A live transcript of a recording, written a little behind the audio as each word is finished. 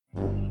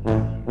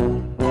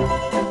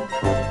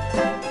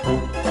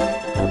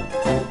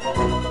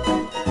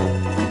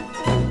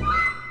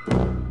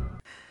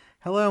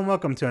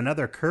welcome to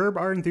another Curb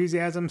Our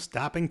Enthusiasm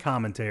stopping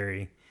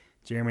commentary.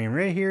 Jeremy and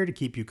Ray here to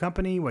keep you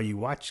company while you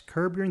watch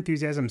Curb Your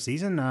Enthusiasm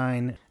Season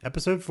 9,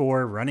 Episode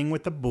 4, Running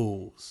with the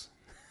Bulls.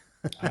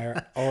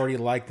 I already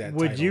like that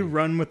Would title. you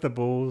run with the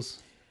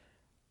Bulls?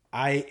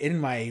 In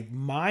my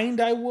mind,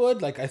 I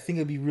would. Like, I think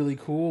it'd be really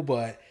cool,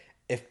 but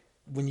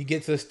when you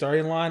get to the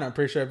starting line, I'm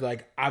pretty sure I'd be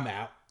like, I'm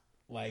out.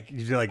 Like,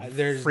 You'd like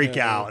there's freak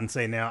no- out and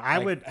say no.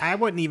 I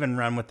wouldn't even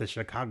run with the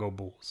Chicago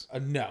Bulls.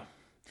 No.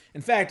 In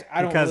fact,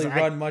 I don't Because really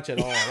run much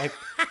at all. Like,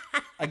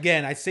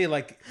 again, I say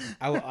like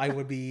I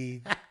would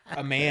be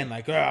a man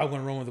like, oh, I want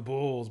to run with the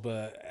Bulls,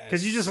 but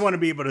Because you just want to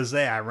be able to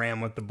say I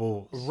ran with the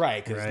Bulls.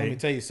 right. Because let me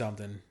tell you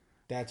something.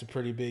 That's a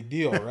pretty big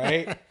deal,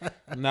 right?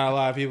 Not a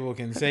lot of people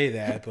can say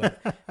that, but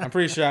I'm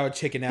pretty sure I would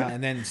chicken out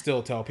and then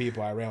still tell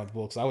people I ran with the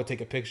Bull. Because I would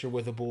take a picture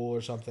with a bull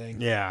or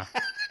something. Yeah.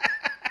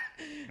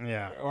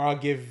 Yeah. Or I'll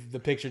give the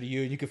picture to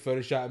you and you can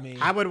Photoshop me.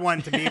 I would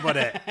want to be able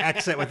to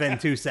exit within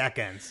 2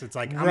 seconds. It's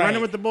like, I'm Right.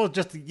 running with the Bulls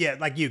just to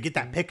like you, get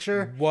that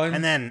picture. One,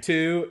 and then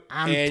two,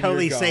 I'm and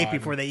totally you're safe gone.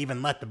 before they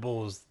even let the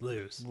Bulls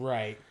loose.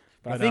 Right.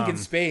 But I But, think in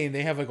Spain,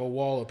 they have like a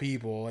wall of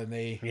people and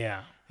they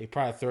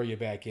probably throw you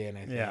back in.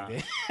 I think. Yeah.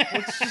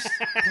 It's just,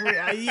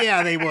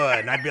 yeah, they would.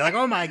 And I'd be like,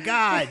 oh my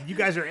God, you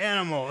guys are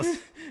animals.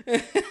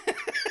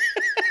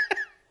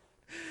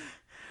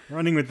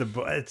 Running with the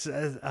Bulls. It's,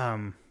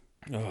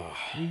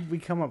 we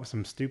come up with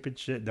some stupid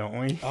shit, don't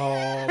we?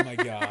 Oh my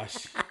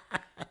gosh.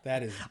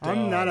 That is dumb.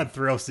 I'm not a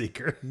thrill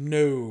seeker.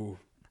 No.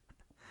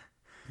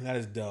 That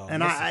is dumb.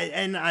 And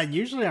I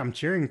usually I'm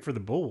cheering for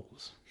the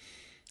Bulls.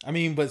 I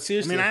mean, but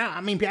seriously.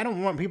 I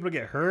don't want people to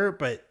get hurt,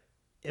 but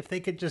if they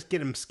could just get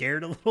them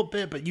scared a little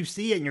bit, but you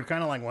see it and you're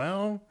kind of like,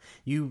 well,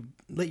 you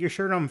lit your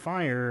shirt on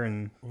fire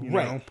and you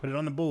know, put it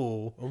on the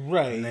bull.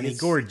 Right. And then he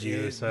gored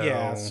you.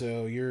 Yeah,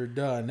 so you're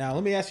done. Now,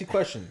 let me ask you a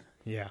question.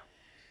 Yeah.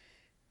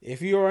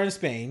 If you are in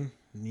Spain,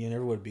 you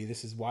never would be.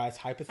 This is why it's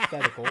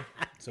hypothetical.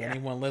 So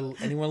anyone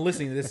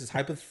listening to this is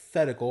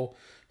hypothetical.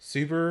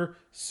 Super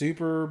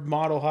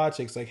model hot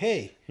chicks like,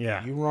 hey,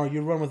 you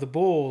run with the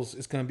Bulls.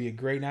 It's going to be a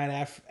great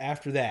night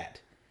after that.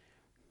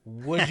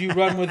 Would you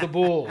run with the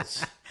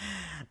Bulls?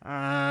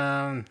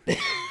 I'd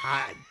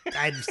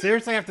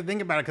seriously have to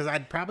think about it because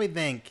I'd probably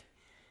think,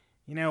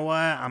 you know what,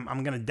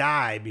 I'm gonna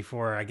die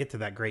before I get to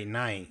that great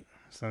night.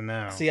 So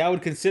no. See, I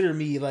would consider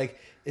me like,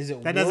 is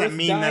it? That doesn't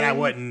mean that I dying?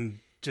 wouldn't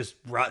just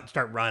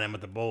start running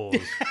with the Bulls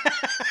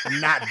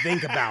and not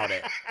think about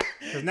it.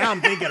 Because now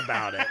I'm thinking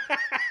about it.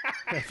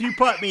 If you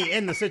put me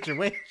in the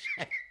situation.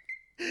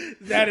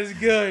 That is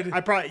good.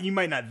 You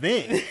might not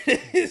think.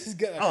 This is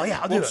good. Oh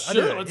yeah, I'll do it.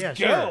 Sure, let's yeah, go.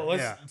 Sure.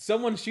 Let's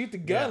someone shoot the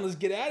gun. Let's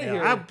get out of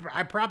here.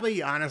 I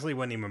probably honestly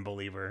wouldn't even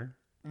believe her.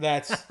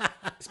 That's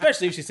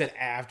especially if she said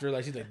after.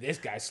 Like she's like, this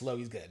guy's slow.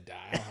 He's gonna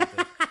die. I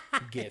don't have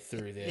to get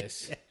through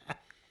this.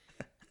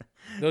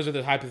 Those are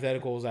the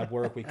hypotheticals at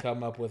work we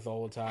come up with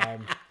all the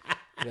time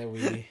that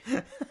we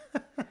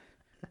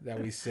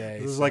say.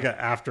 This is like an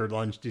after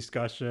lunch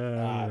discussion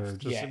or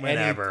just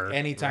whenever.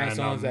 Anytime random.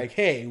 someone's like,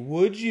 hey,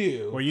 would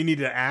you? Well, you need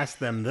to ask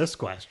them this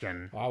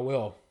question. I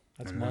will.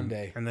 That's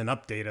Monday. And then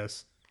update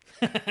us.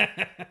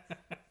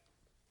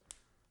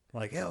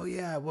 Like, hell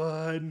yeah, I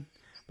would.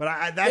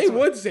 But they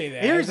would say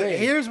that.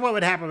 Here's what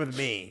would happen with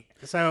me.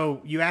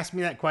 So you ask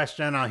me that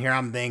question.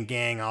 I'm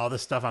thinking all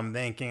this stuff. I'm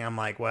thinking. I'm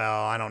like,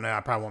 well, I don't know. I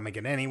probably won't make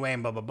it anyway,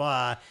 and blah blah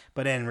blah.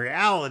 But in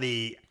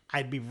reality,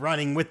 I'd be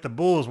running with the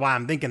Bulls while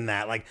I'm thinking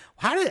that. Like,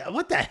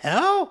 what the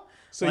hell?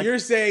 So like, you're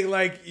saying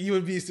like you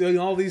would be saying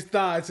all these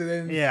thoughts, and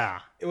then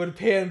it would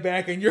pan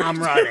back, and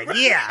I'm running.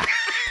 Yeah.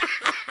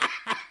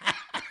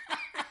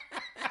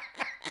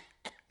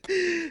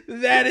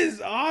 That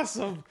is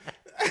awesome.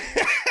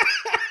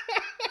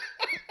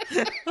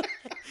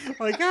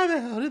 Like, how the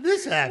hell did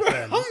this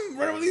happen? I'm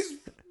running with these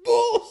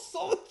Bulls.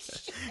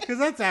 Because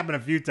that's happened a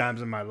few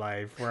times in my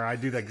life where I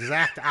do the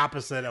exact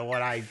opposite of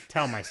what I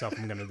tell myself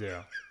I'm going to do.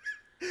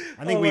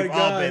 I think we've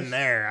all been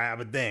there, I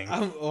would think.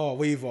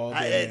 We've all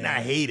been there. And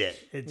I hate it.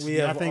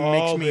 Nothing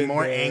makes me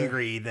more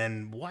angry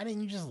than, why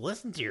didn't you just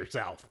listen to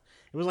yourself?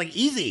 It was like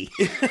easy.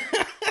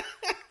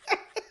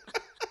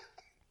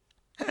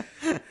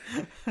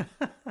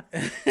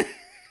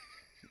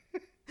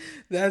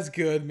 That's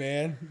good,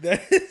 man.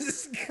 That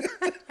is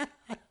good.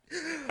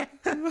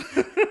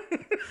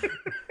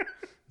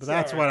 But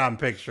that's what I'm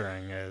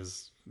picturing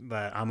is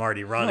that I'm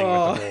already running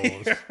with the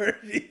Bulls. You're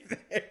already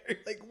there.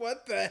 Like,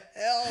 what the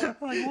hell?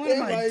 Like, what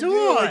am I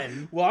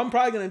doing? Well, I'm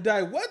probably going to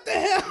die. What the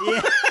hell?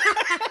 Yeah.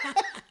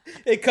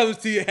 It comes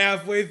to you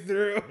halfway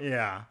through.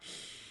 Yeah.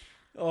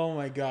 Oh,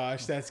 my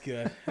gosh. That's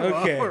good.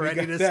 Okay. Well, we're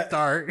ready to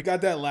start.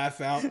 Got that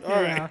laugh out.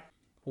 All right.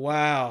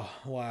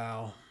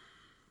 Wow.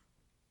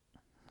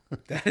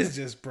 That is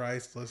just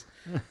priceless.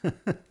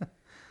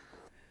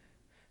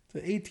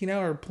 It's an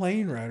 18-hour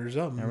plane ride or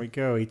something. There we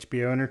go.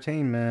 HBO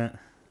Entertainment.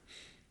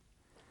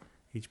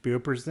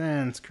 HBO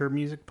presents Curb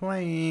Music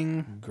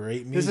playing.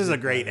 Great music. This is a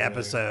great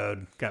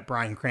episode. Got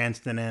Bryan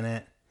Cranston in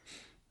it,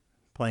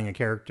 playing a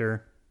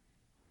character.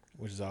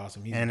 Which is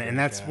awesome. And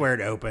that's where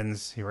it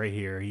opens. Right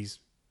here. He's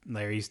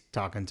there. He's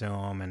talking to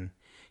him. And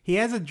he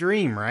has a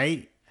dream,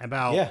 right?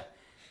 About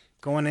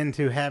going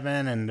into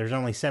heaven and there's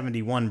only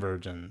 71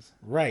 virgins.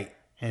 Right.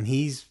 And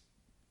he's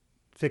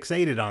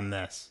fixated on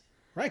this.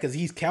 Right, because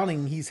he's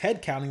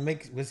head counting,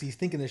 because he's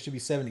thinking there should be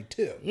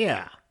 72.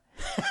 Yeah.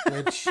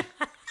 Which...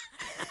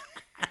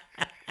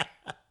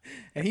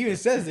 And he even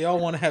says they all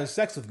want to have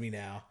sex with me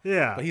now.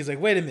 Yeah. But he's like,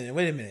 wait a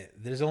minute.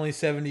 There's only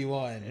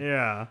 71.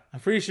 Yeah.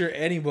 I'm pretty sure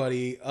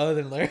anybody other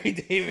than Larry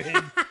David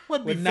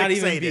would not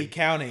even be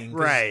counting.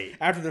 Right.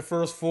 After the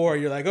first 4,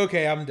 you're like,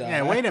 okay, I'm done.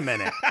 Yeah, wait a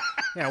minute.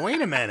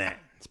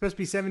 It's supposed to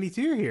be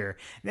 72 here.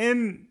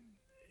 And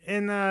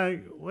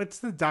what's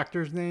the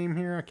doctor's name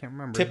here? I can't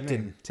remember.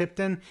 Tipton.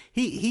 Tipton.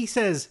 He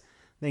says,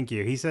 thank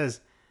you. He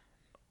says,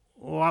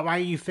 why are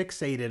you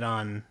fixated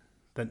on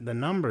the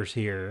numbers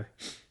here?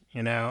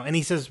 You know, and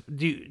he says,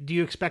 do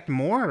you expect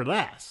more or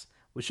less?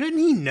 Well, shouldn't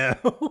he know?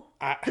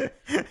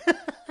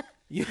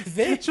 You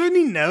think? Shouldn't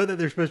he know that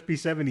there's supposed to be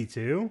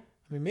 72?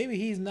 I mean, maybe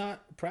he's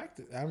not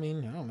practicing. I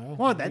mean, I don't know.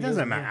 Well, that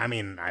doesn't matter. I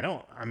mean,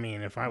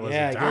 if I was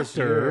a I guess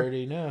you doctor.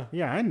 already know.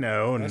 Yeah, I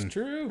know. That's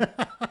true.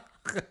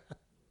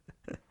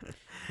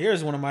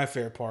 Here's one of my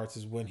favorite parts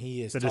is when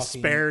he is the talking...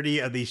 disparity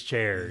of these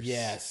chairs.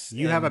 Yes.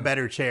 You have a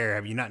better chair.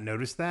 Have you not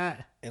noticed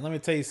that? And let me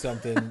tell you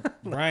something.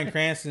 Bryan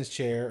Cranston's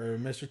chair, or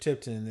Mr.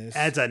 Tipton in this.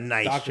 That's a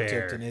nice Dr.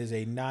 chair. Tipton is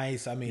a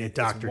nice, it's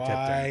Dr.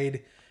 wide,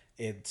 Tipton.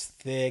 it's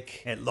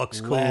thick. It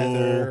looks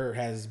leather,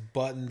 cool. Has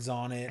buttons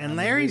on it. And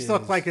Larry's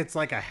look like it's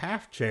like a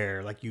half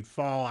chair, like you'd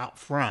fall out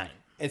front.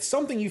 It's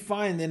something you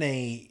find in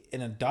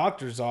a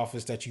doctor's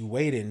office that you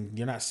wait in.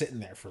 You're not sitting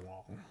there for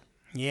long.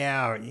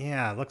 Yeah.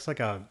 It looks like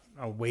a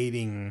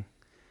waiting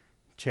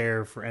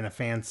chair in a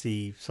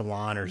fancy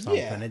salon or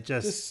something.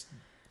 Yeah,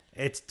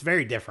 it's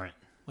very different.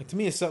 Like, to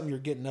me, it's something you're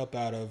getting up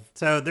out of.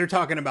 So they're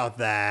talking about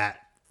that.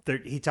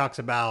 He talks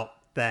about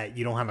that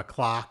you don't have a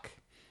clock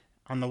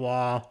on the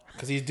wall.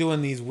 Because he's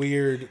doing these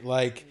weird,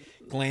 like,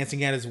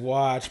 glancing at his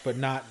watch, but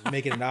not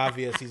making it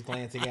obvious he's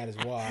glancing at his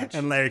watch.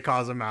 And Larry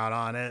calls him out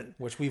on it.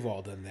 Which we've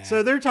all done that.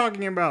 So they're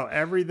talking about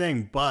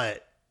everything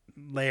but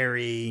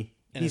Larry.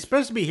 And he's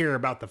supposed to be here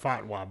about the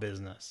fatwa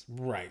business.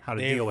 Right. How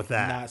to deal with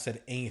that. Not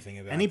said anything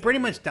about it. And he pretty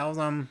much tells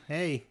them,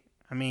 hey,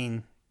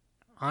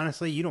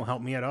 honestly, you don't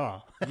help me at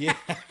all. Yeah.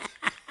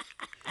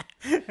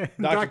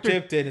 Dr.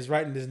 Tipton is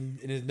writing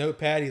in his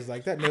notepad. He's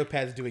like, that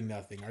notepad's doing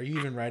nothing. Are you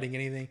even writing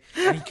anything?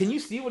 Can you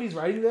see what he's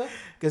writing though?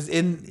 Because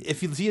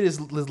if you see his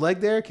leg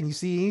there, can you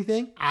see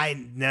anything? I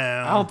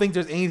don't think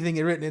there's anything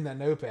written in that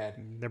notepad.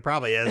 There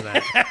probably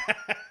isn't.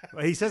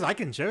 Well, he says I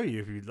can show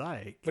you if you'd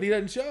like. But he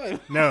doesn't show him.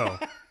 No.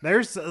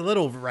 There's a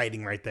little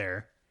writing right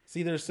there.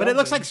 See, there's something. But it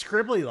looks like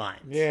scribbly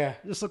lines. Yeah.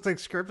 It just looks like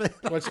scribbly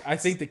lines. Which I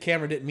think the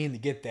camera didn't mean to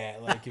get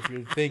that. Like, if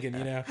you're thinking,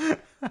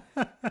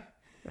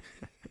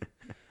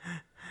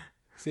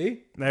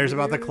 See? There's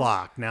about the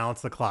clock. Now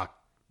it's the clock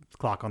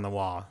on the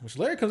wall. Which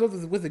Larry comes up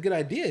with a good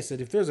idea. He said,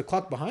 if there's a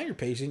clock behind your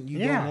patient, you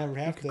don't ever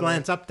have to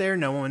glance up there.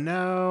 No one will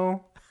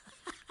know.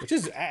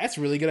 That's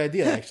a really good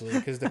idea, actually,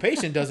 because the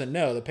patient doesn't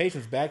know. The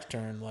patient's back's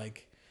turned.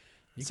 Like,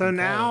 so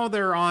now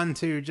they're on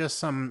to just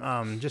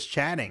some just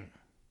chatting.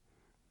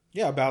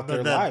 Yeah, about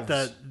their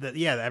lives.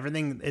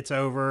 Everything, it's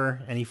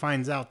over, and he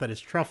finds out that it's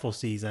truffle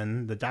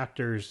season. The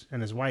doctors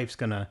and his wife's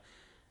gonna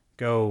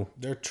go.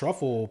 They're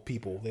truffle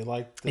people. They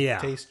like to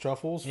taste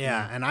truffles.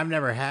 Yeah, and I've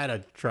never had a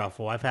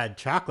truffle. I've had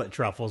chocolate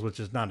truffles, which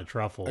is not a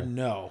truffle.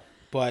 No,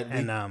 but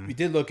we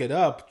did look it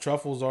up.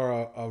 Truffles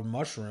are a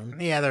mushroom.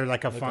 Yeah, they're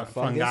like a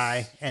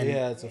fungi. And,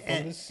 it's a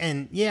fungus.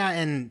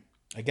 And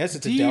I guess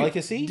it's a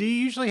delicacy. Do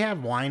you usually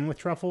have wine with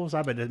truffles?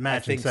 I would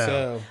imagine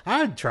so.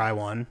 I'd try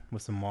one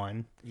with some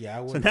wine. Yeah,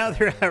 I would. So now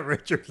they're at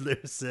Richard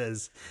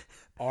Lewis's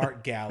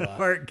art gala.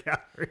 Art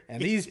gallery.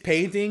 And these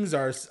paintings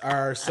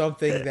are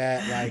something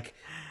that, like,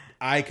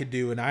 I could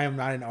do, and I am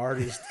not an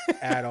artist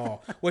at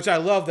all. Which I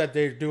love that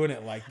they're doing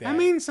it like that. I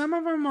mean, some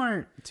of them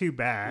aren't too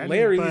bad.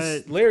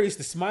 The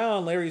smile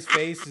on Larry's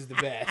face is the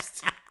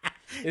best.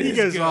 He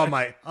goes,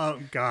 good. Oh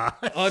God.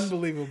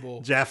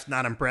 Unbelievable. Jeff's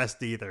not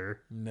impressed either.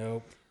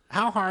 Nope.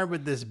 How hard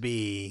would this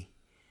be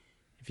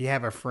if you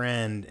have a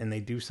friend and they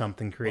do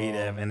something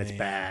creative and it's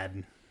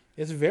bad?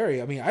 It's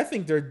I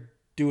think they're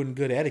doing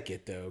good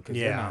etiquette, though, because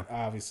they're not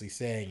obviously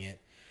saying it.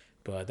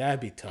 But that'd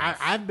be tough.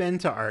 I've been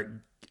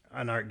to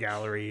an art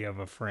gallery of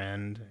a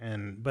friend,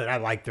 but I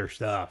liked their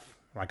stuff.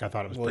 Like, I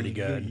thought it was pretty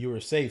good. You were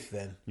safe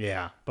then.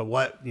 Yeah, but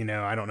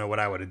I don't know what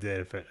I would have did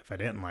if I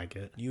didn't like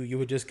it. You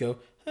would just go,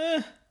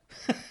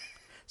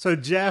 So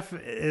Jeff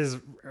is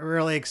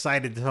really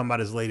excited to tell him about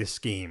his latest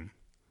scheme.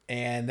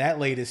 And that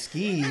latest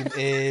scheme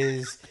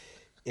is,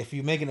 if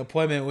you make an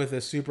appointment with a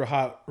super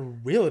hot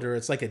realtor,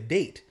 it's like a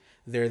date.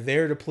 They're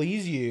there to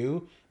please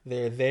you.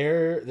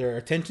 Their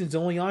attention's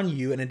only on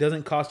you, and it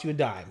doesn't cost you a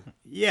dime.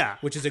 Yeah.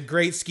 Which is a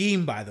great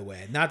scheme, by the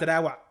way. Not that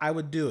I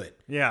would do it.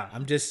 Yeah.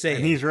 I'm just saying.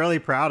 And he's really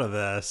proud of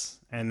this.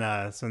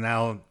 And so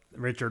now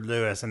Richard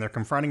Lewis, and they're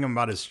confronting him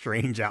about his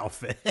strange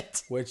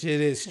outfit. Which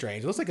it is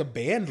strange. It looks like a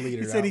band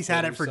leader. He said he's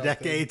had it for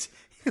decades.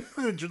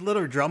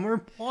 Little drummer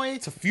boy?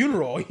 It's a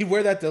funeral. He'd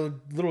wear that to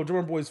little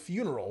drummer boy's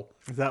funeral.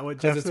 Is that what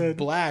Jeff said? It's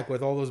black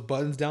with all those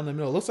buttons down the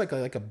middle. It looks like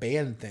a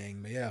band thing,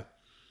 but yeah.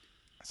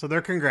 So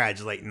they're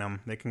congratulating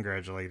him. They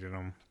congratulated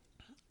him.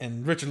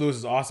 And Richard Lewis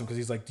is awesome because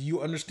he's like, do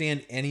you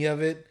understand any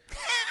of it?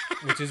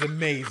 Which is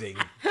amazing.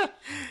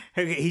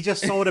 He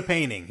just sold a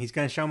painting. He's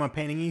going to show him a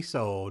painting he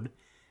sold.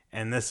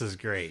 And this is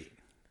great.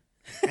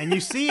 And you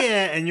see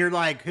it and you're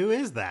like, who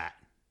is that?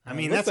 I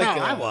mean, that's how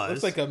I was.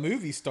 Looks like a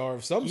movie star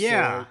of some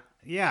Yeah. sort.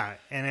 Yeah.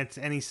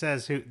 And he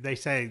says, he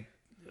says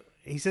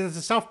it's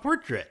a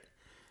self-portrait.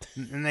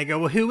 And they go,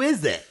 well, who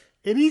is it?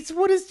 And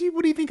what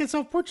do you think a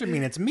self-portrait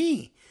mean? It's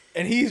me.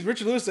 And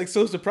Richard Lewis like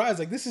so surprised,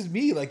 like, this is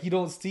me. Like, you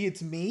don't see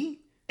it's me.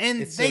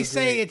 And they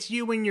say it's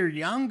you when you're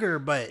younger,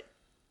 but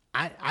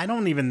I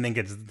don't even think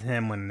it's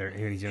him when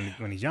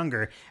he's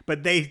younger.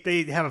 But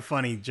they have a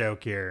funny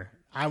joke here.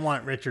 I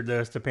want Richard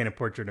Lewis to paint a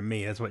portrait of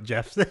me. That's what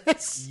Jeff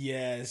says.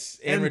 Yes.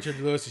 And Richard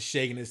Lewis is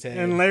shaking his head.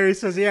 And Larry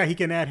says, yeah, he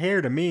can add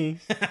hair to me.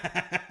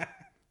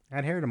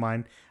 Add hair to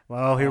mine.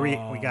 Well, here we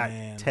got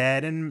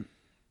Ted and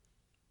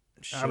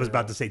Cheryl. I was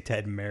about to say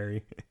Ted and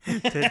Mary.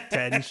 Ted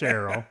and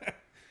Cheryl.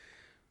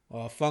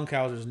 Well,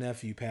 Funkhauser's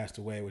nephew passed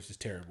away, which is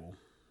terrible.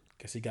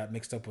 Guess he got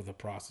mixed up with a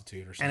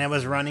prostitute or something. And it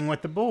was running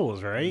with the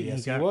bulls, right?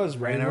 Yes, he was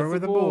ran over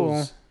with the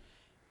bull.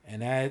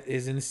 And that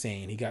is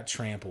insane. He got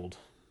trampled.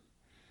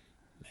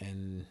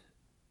 And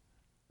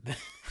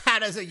how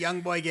does a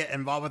young boy get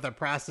involved with a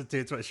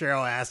prostitute? Is what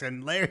Cheryl asked.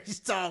 And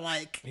Larry's all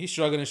like... He's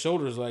shrugging his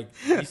shoulders like,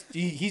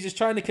 he's just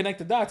trying to connect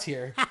the dots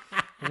here.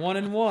 1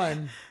 and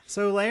 1.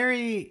 So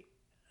Larry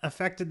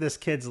affected this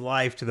kid's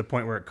life to the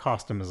point where it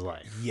cost him his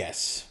life.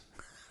 Yes.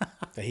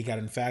 That he got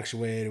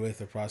infatuated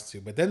with a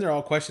prostitute. But then they're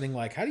all questioning,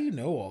 like, how do you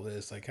know all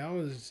this? Like, how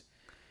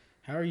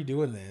are you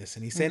doing this?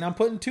 And he's saying, I'm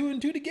putting 2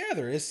 and 2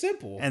 together. It's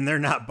simple. And they're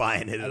not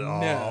buying it at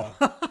all. No.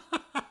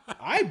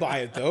 I buy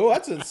it, though.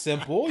 That's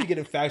simple. You get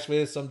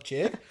infatuated with some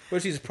chick,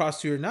 whether she's a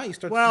prostitute or not, you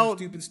start to do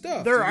stupid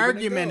stuff. Their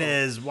argument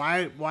is,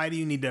 why do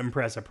you need to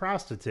impress a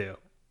prostitute?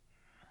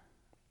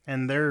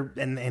 And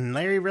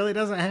Larry really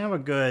doesn't have a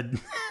good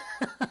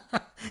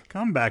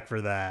comeback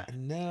for that.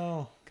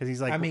 No. Because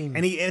he's like,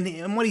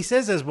 and what he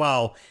says is,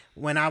 well,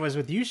 when I was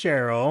with you,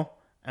 Cheryl,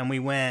 and we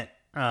went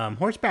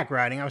horseback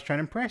riding, I was trying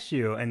to impress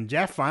you. And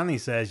Jeff finally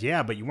says,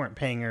 yeah, but you weren't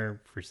paying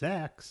her for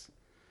sex.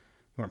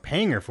 You weren't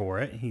paying her for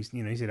it. He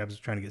said, I was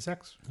trying to get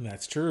sex.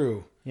 That's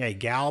true. Yeah, he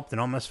galloped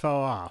and almost fell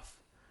off.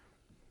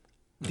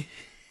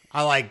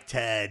 I like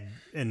Ted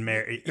and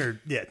Mary,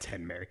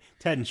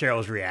 Ted and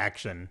Cheryl's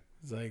reaction.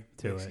 It's like,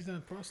 to it. She's not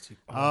a prostitute.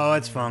 Oh,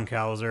 it's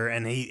Funkhauser,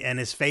 and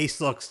his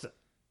face looks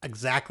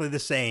exactly the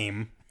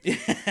same.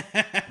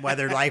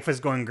 Whether life is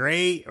going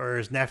great or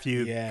his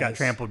nephew got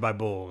trampled by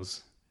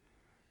bulls.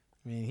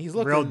 I mean, he's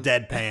looking real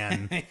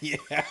deadpan.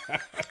 Yeah.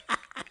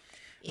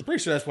 I'm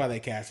pretty sure that's why they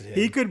casted him.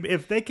 He could,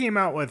 if they came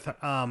out with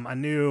a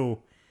new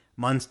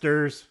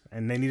Munsters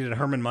and they needed a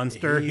Herman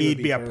Munster, he'd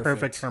be a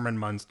perfect Herman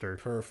Munster.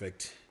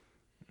 Perfect.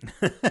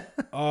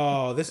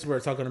 Oh, this is where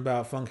we're talking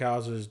about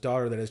Funkhauser's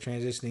daughter that is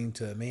transitioning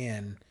to a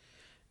man,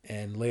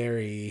 and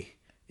Larry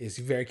is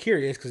very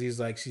curious because he's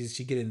like,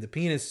 she getting the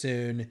penis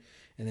soon,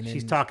 and then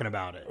she's talking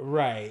about it,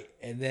 right?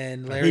 And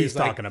then Larry's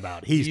talking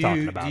about it.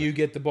 Do you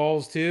get the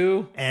balls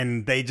too?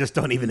 And they just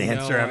don't even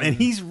answer him, and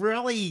he's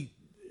really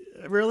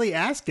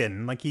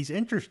asking, like he's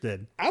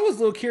interested. I was a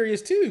little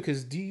curious too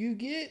because do you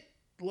get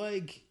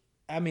like?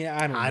 I mean,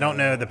 I don't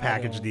know the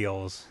package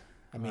deals.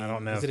 I mean, I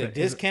don't know. Is it a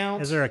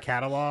discount? Is there a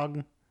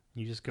catalog?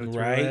 You just go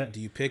through it.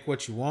 Do you pick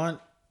what you want?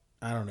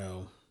 I don't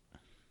know.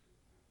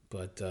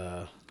 But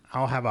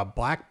I'll have a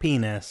black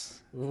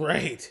penis.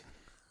 Right.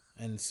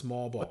 And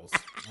small balls.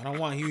 I don't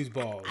want huge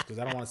balls because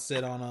I don't want to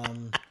sit on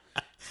them.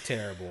 It's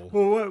terrible.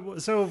 Well,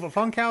 so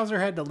Funkhauser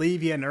had to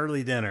leave you an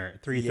early dinner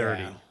at 3:30.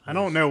 Yeah, I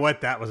don't know what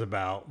that was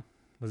about.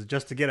 Was it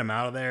just to get him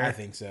out of there? I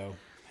think so.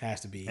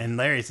 Has to be. And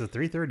Larry said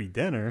 3:30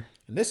 dinner.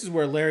 And this is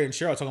where Larry and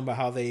Cheryl are talking about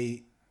how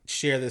they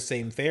share the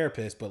same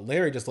therapist, but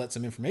Larry just let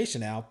some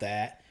information out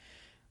that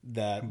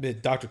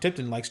Dr.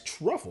 Tipton likes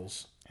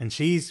truffles. And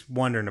she's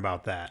wondering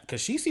about that. Because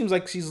she seems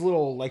like she's a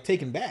little, like,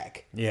 taken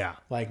back. Yeah.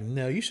 Like,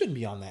 no, you shouldn't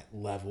be on that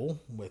level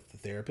with the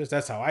therapist.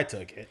 That's how I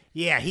took it.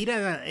 Yeah, he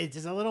doesn't...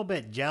 It's a little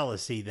bit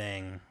jealousy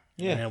thing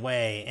in a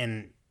way.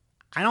 And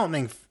I don't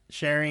think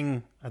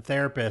sharing a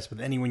therapist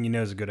with anyone you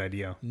know is a good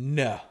idea.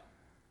 No.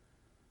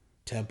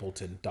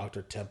 Templeton.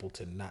 Dr.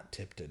 Templeton, not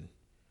Tipton.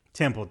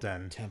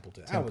 Templeton.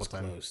 I was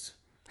close.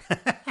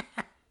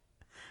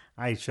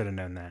 I should have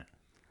known that.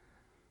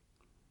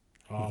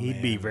 Oh,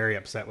 He'd be very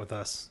upset with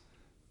us.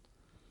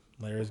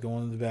 Larry's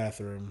going to the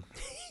bathroom.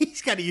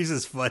 He's got to use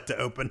his foot to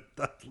open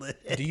the lid.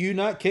 Do you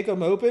not kick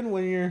them open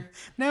when you're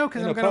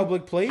because in a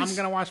public place? I'm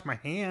going to wash my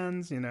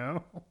hands,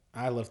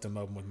 I lift them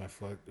open with my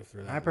foot.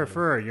 I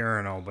prefer a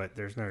urinal, but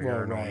there's no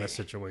urinal in this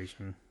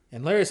situation.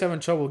 And Larry's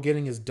having trouble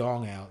getting his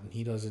dong out, and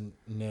he doesn't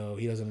know.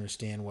 He doesn't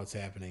understand what's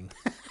happening.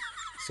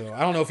 So I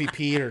don't know if he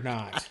peed or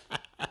not.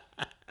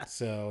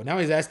 So now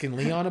he's asking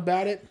Leon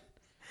about it.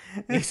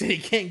 He said he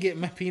can't get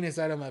my penis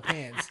out of my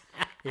pants.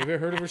 You ever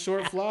heard of a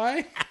short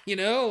fly?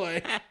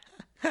 And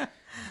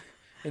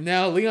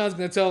now Leon's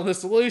going to tell him the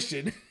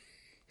solution.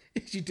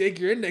 Is you take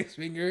your index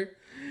finger,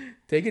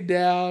 take it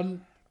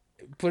down,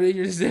 put it in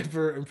your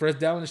zipper, and press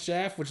down on the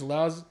shaft, which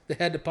allows the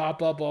head to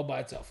pop up all by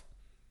itself.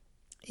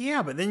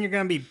 Yeah, but then you're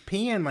gonna be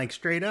peeing like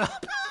straight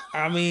up.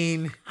 I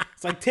mean,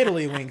 it's like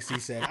Tiddlywinks, he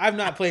said. I've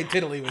not played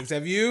Tiddlywinks.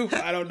 Have you?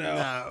 I don't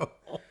know.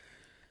 No.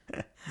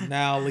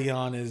 Now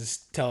Leon is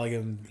telling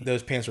him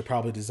those pants were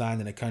probably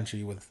designed in a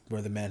country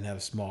where the men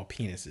have small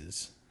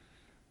penises.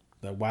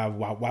 Like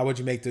why would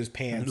you make those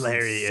pants?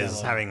 Larry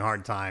is having a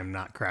hard time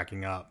not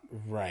cracking up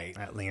right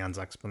at Leon's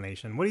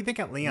explanation. What do you think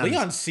of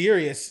Leon's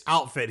serious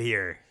outfit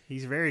here?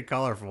 He's very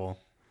colorful.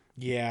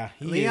 Yeah,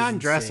 Leon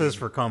dresses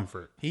for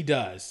comfort. He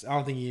does. I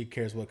don't think he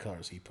cares what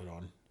colors he put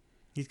on.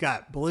 He's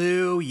got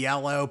blue,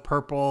 yellow,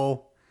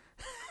 purple.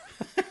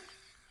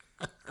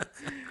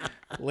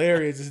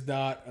 Larry is just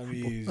not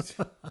amused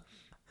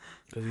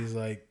because he's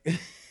like,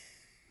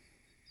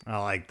 I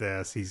like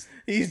this. He's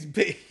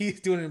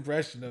doing an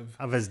impression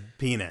of his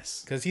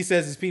penis because he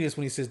says his penis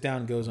when he sits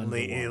down goes under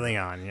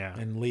Leon, yeah.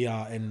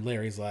 And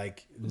Larry's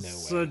like, no way.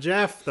 So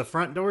Jeff, the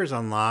front door's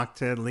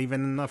unlocked.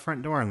 Leaving the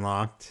front door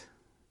unlocked.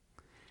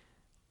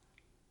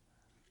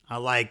 I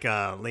like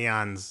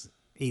Leon's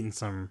eating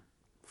some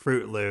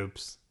Fruit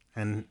Loops,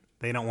 and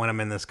they don't want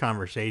him in this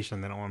conversation.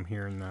 They don't want him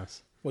hearing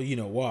this. Well, you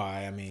know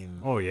why. I mean,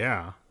 oh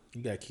yeah,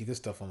 you gotta keep this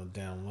stuff on the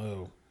down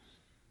low.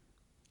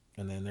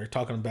 And then they're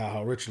talking about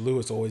how Richard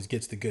Lewis always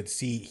gets the good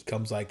seat. He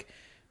comes like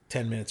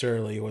 10 minutes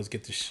early. He always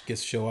gets to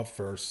show up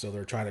first. So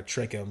they're trying to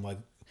trick him. Like,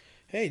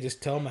 hey,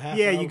 just tell him a half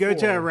hour you go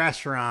before. to a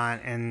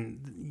restaurant,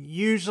 and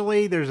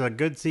usually there's a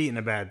good seat and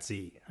a bad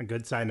seat, a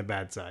good side and a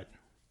bad side.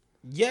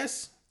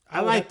 Yes,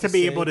 I like to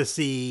be able to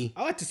see.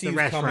 I like to see the who's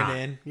restaurant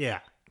coming in. Yeah,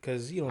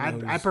 because you I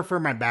know.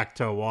 prefer my back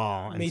to a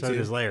wall, and Me so too.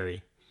 does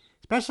Larry.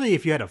 Especially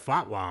if you had a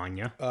fatwa on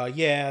you.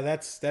 Yeah,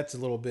 that's a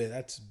little bit.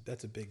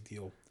 That's a big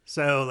deal.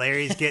 So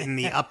Larry's getting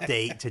the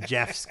update to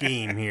Jeff's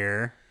scheme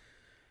here.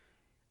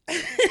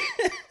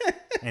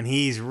 And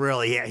he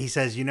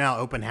says, you know how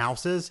open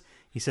houses?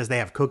 He says they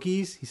have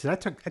cookies. He said,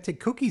 I take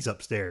cookies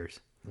upstairs.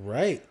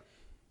 Right.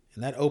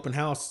 And that open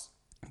house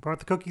Brought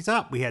the cookies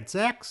up. We had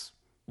sex.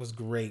 was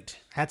great.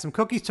 Had some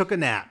cookies, took a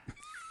nap.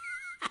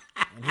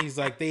 And he's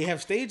like, they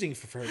have staging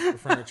for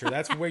furniture.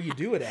 That's where you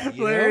do it at.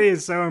 Larry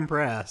is so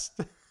impressed.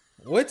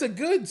 Well, it's a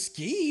good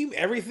scheme.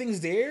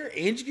 Everything's there,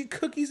 and you get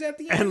cookies at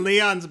the end. And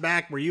Leon's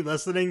back. Were you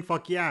listening?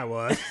 Fuck yeah, I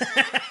was.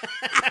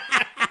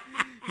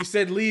 You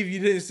said leave. You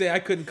didn't say I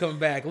couldn't come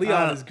back.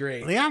 Leon is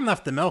great. Leon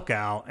left the milk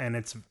out, and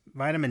it's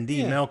vitamin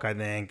D milk, I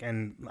think.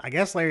 And I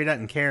guess Larry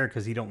doesn't care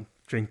because he don't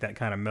drink that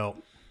kind of milk.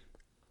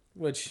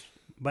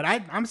 But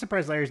I'm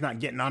surprised Larry's not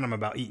getting on him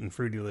about eating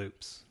Fruity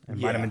Loops and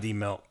vitamin D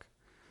milk.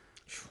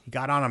 He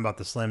got on him about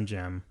the Slim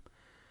Jim.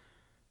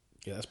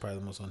 Yeah, that's probably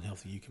the most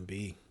unhealthy you can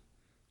be.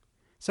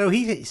 So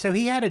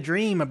he had a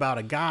dream about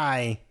a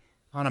guy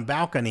on a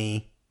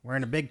balcony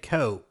wearing a big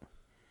coat,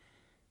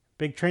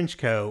 big trench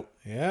coat.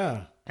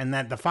 Yeah. And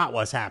that the fight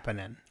was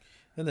happening.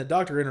 Then the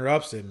doctor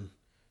interrupts him.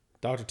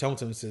 Dr.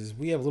 Templeton says,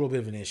 we have a little bit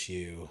of an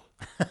issue.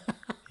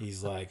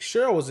 He's like,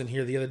 Cheryl was in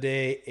here the other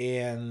day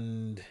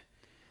and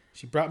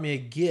she brought me a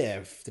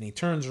gift. And he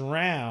turns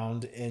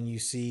around and you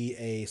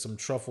see some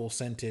truffle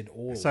scented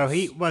oils.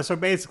 So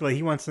basically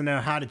he wants to know,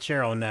 how did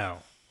Cheryl know?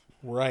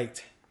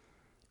 Right.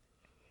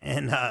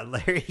 And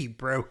Larry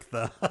broke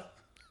the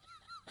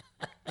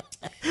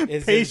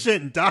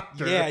patient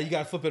doctor. Yeah, you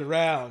got to flip it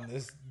around.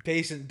 This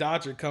patient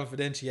doctor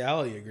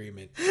confidentiality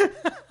agreement.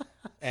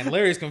 And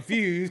Larry's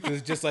confused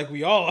because just like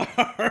we all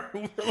are.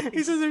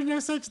 He says there's no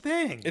such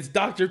thing. It's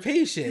doctor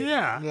patient.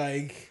 Yeah.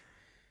 Like,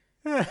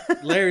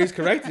 Larry's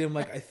corrected him.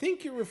 Like, I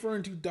think you're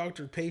referring to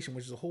doctor patient,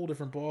 which is a whole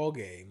different ball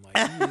game.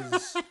 Like, he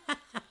is.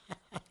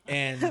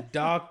 And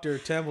Dr.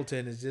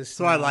 Templeton is just.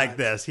 So I like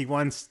this. He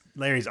wants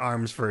Larry's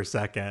arms for a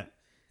second.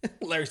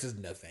 Larry says,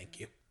 no, thank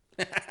you.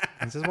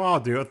 He says, well,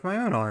 I'll do it with my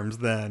own arms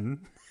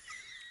then.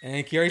 And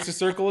he carries the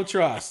circle of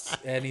trust.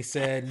 And he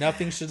said,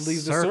 nothing should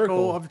leave the circle.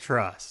 Circle of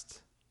trust.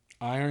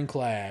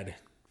 Ironclad.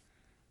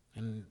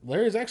 And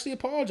Larry's actually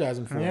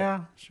apologizing for it.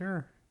 Yeah,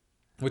 sure.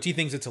 Which he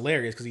thinks it's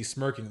hilarious because he's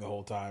smirking the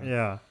whole time.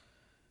 Yeah.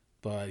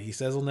 But he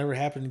says it'll never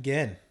happen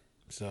again.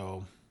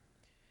 So.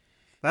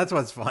 That's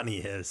what's funny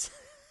is.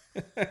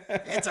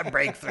 It's a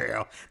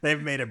breakthrough. They've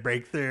made a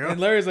breakthrough.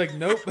 And Larry's like,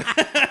 nope.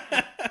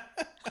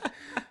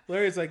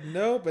 Larry's like,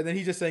 nope. And then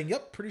he's just saying,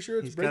 yep, pretty sure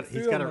it's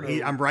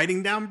breakthrough. I'm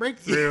writing down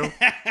breakthrough.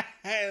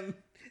 And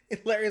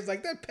Larry's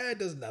like, that pad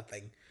does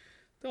nothing.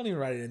 Don't even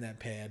write it in that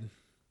pad.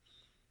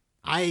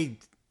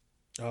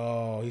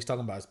 Oh, he's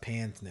talking about his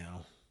pants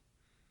now.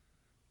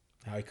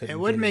 How he couldn't. It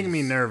would make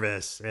me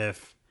nervous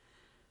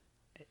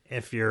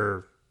if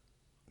you're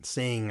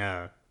seeing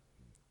a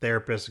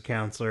therapist, a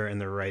counselor, and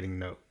they're writing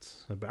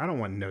notes. But I don't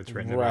want notes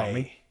written about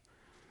me.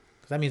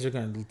 Because that means they're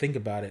going to think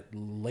about it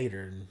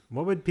later.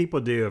 What would people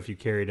do if you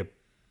carried a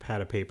pad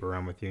of paper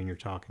around with you and you're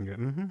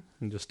talking?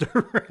 And just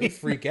they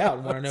freak out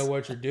and want to know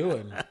what you're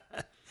doing.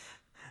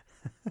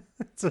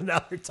 So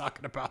now they're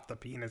talking about the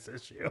penis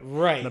issue.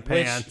 Right. The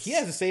pants. Which he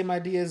has the same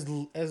idea as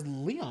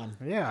Leon.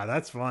 Yeah,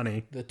 that's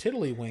funny. The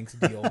Tiddlywinks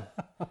deal.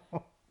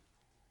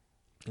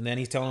 And then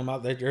he's telling him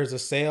about that there's a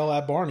sale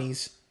at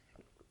Barney's.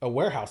 A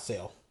warehouse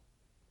sale.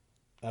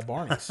 at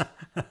Barney's.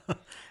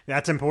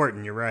 That's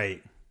important. You're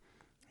right.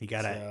 He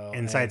got an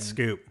inside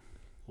scoop.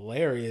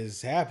 Larry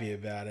is happy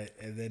about it.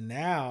 And then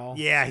now...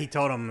 Yeah, he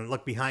told him,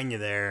 look behind you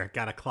there.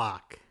 Got a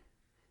clock.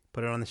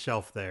 Put it on the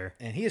shelf there.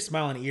 And he is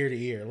smiling ear to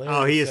ear.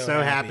 Larry is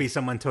so happy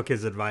someone took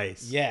his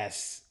advice.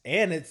 Yes.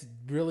 And it's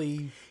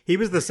really... He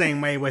was the same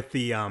way with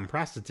the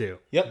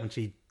prostitute. Yep. When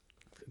she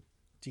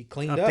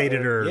cleaned updated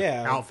up,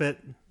 her outfit.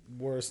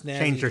 Wore a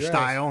changed her dress.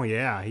 style.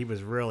 Yeah, he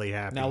was really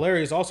happy. Now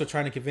Larry is also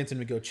trying to convince him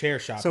to go chair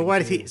shopping. So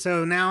what is he?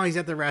 So now he's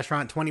at the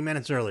restaurant 20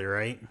 minutes early,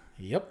 right?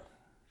 Yep.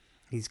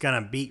 He's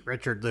gonna beat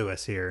Richard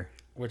Lewis here,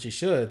 which he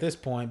should at this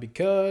point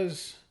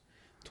because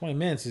 20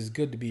 minutes is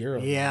good to be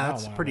early. Yeah,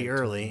 that's pretty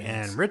early,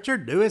 and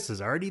Richard Lewis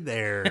is already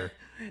there.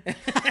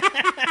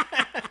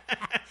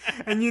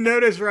 And you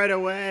notice right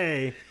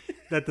away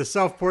that the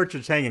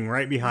self-portrait's hanging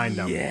right behind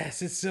him.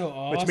 Yes, it's so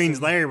awesome. Which means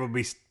Larry will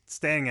be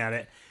staring at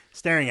it.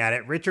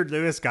 Richard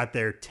Lewis got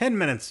there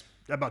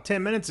about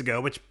 10 minutes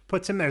ago, which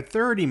puts him there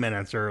 30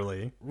 minutes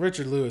early.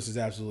 Richard Lewis is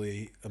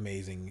absolutely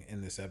amazing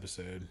in this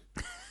episode.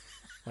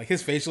 Like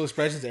his facial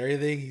expressions,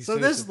 everything. He's so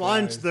this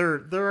surprised.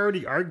 lunch, they're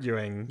already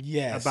arguing.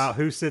 Yes. About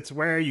who sits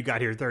where. You got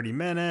here 30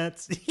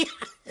 minutes.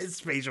 His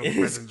facial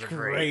expressions are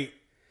great.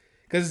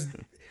 Because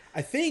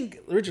I think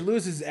Richard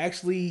Lewis is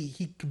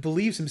he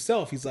believes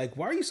himself. He's like,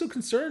 why are you so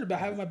concerned about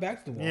having my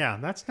back to the wall? Yeah,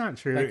 that's not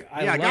true. Like,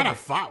 I got a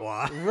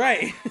fatwa.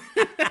 Right.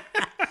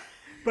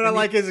 But I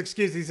like his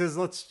excuse. He says,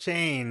 let's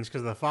change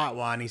because the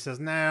fatwa. And he says,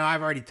 no,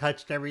 I've already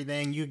touched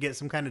everything. You get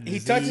some kind of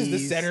disease. He touches the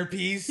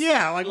centerpiece.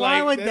 Yeah, like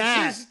why would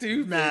that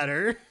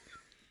matter?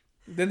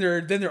 Then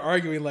they're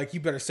arguing like,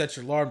 you better set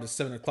your alarm to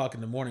 7 o'clock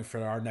in the morning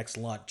for our next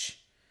lunch.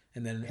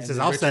 And then he says,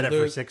 I'll set it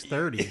for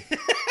 6:30.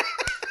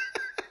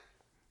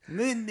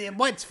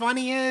 What's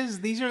funny is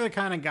these are the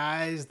kind of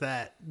guys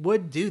that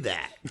would do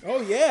that.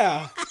 Oh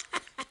yeah.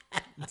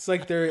 It's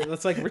like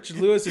Richard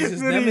Lewis is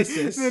his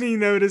nemesis.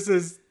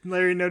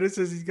 Larry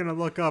notices he's going to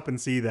look up and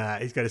see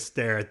that. He's got to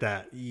stare at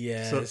that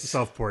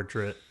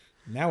self-portrait.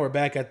 Now we're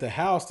back at the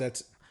house.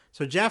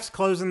 So Jeff's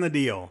closing the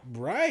deal.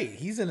 Right.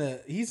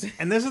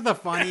 And this is the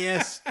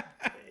funniest.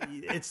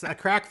 It's a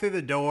crack through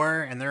the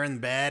door and they're in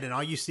bed and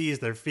all you see is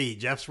their feet.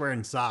 Jeff's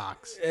wearing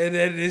socks. And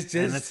then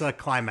it's a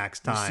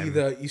climax time.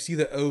 You see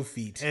the O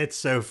feet. It's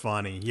so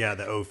funny. Yeah,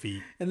 the O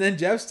feet. And then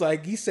Jeff's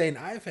like, he's saying,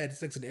 I've had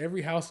sex in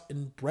every house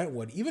in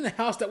Brentwood, even a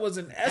house that was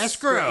an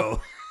escrow.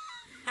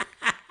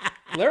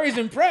 Larry's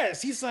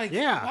impressed. He's like,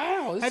 yeah.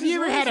 Wow. Have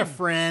you ever had a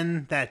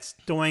friend that's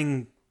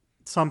doing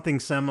something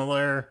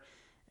similar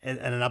and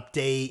an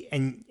update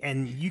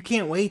and you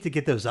can't wait to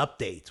get those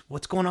updates?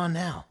 What's going on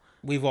now?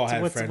 We've all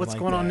had a friend what's like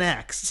going that. on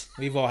next?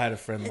 We've all had a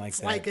friend like that.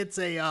 It's like it's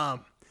a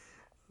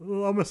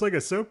almost like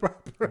a soap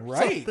opera,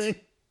 right? Something.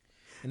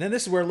 And then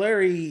this is where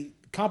Larry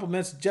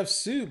compliments Jeff's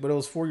suit, but it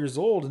was 4 years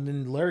old. And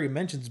then Larry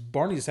mentions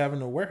Barney's having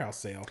a warehouse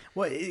sale.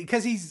 Well,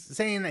 because he's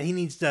saying that he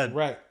needs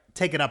to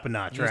take it up a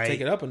notch, right?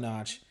 Take it up a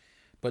notch.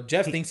 But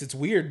Jeff thinks it's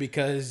weird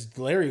because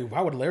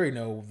why would Larry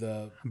know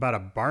about a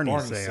Barney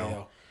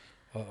sale?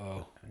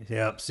 Uh-oh.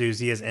 Yep,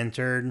 Susie has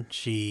entered.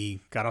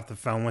 She got off the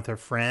phone with her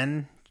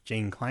friend,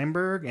 Jane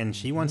Kleinberg, and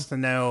she wants to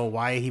know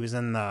why he was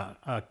in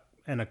a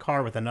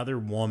car with another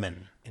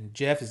woman. And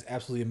Jeff is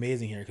absolutely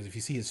amazing here because if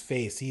you see his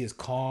face, he is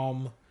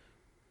calm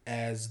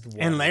as the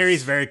waters. And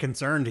Larry's very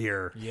concerned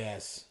here.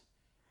 Yes.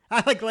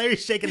 I like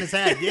Larry's shaking his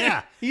head.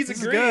 Yeah. He's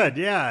good.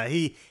 Yeah.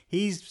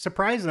 He's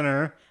surprising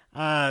her,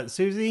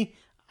 Susie,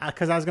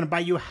 because I was going to buy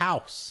you a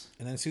house.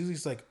 And then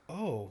Susie's like,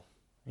 oh.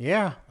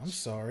 Yeah. I'm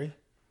sorry.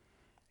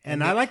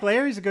 And I like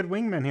Larry's a good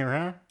wingman here,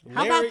 huh?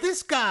 How about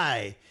this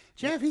guy?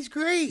 Jeff, he's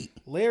great.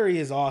 Larry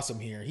is awesome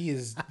here.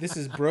 This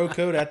is bro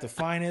code at the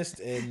finest,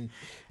 and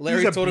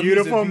Larry told him he's a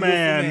beautiful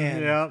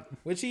man. Yep.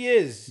 Which he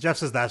is. Jeff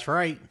says that's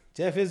right.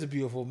 Jeff is a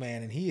beautiful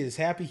man, and he is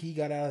happy he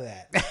got out of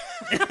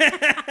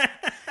that.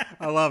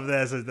 I love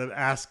this as the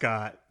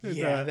ascot.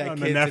 Yeah, that on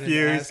kid's the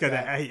nephew. an He's got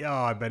ascot.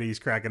 I bet he's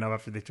cracking up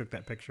after they took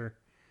that picture.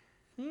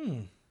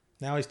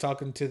 Now he's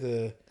talking to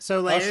the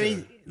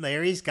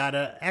Larry's usher. got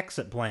an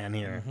exit plan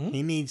here. Mm-hmm.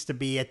 He needs to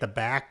be at the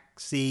back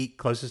seat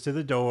closest to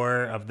the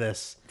door of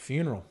this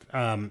funeral.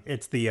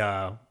 It's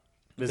the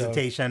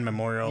visitation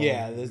memorial.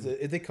 Yeah,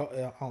 they call,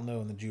 I don't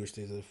know in the Jewish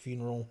days, a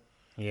funeral.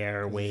 Yeah,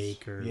 or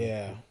wake or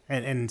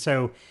and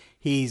so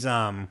he's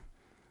gonna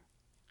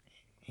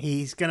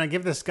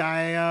give this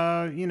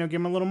guy give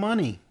him a little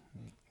money,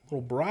 a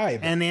little bribe,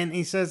 and then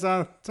he says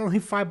it's only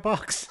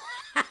 $5,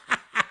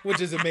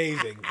 which is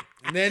amazing.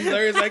 And then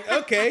Larry's like,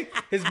 okay.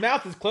 His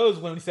mouth is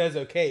closed when he says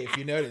okay, if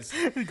you notice.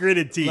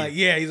 Gritted teeth. Like,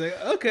 yeah, he's like,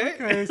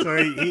 okay. So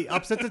he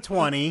ups it to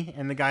 20,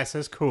 and the guy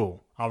says,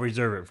 cool, I'll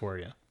reserve it for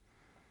you.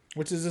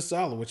 Which is a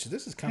solid,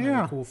 this is kind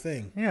of a cool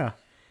thing. Yeah.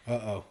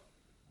 Uh-oh.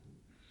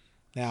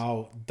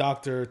 Now,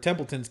 Dr.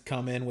 Templeton's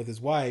come in with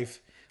his wife.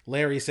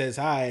 Larry says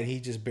hi, and he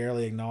just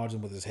barely acknowledges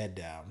him with his head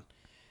down.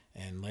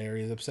 And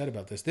Larry is upset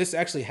about this. This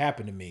actually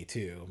happened to me,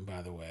 too,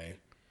 by the way.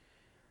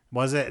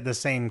 Was it the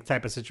same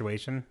type of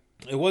situation?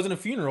 It wasn't a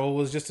funeral. It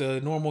was just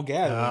a normal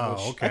gathering.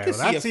 Oh, okay. I could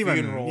see a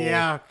funeral.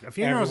 Yeah, a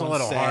funeral's a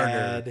little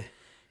harder.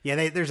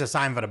 Yeah, there's a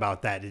Seinfeld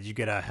about that. Did you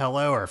get a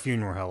hello or a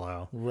funeral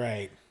hello?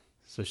 Right.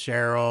 So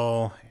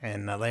Cheryl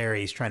and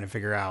Larry's trying to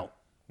figure out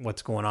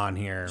what's going on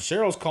here.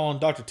 Cheryl's calling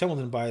Dr.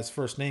 Templeton by his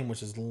first name,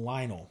 which is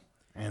Lionel.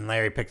 And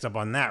Larry picks up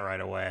on that right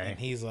And away.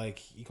 he's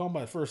like, you call him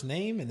by the first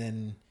name? And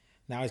then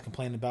now he's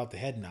complaining about the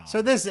head nod.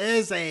 So this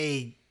is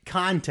a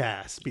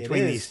contest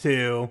between is. these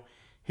two.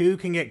 Who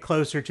can get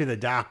closer to the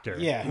doctor?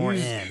 yeah, more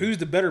in. who's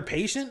the better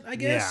patient, I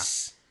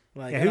guess?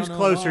 Like, Yeah, I don't who's know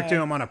closer why. to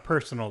him on a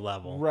personal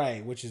level?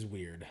 Right, which is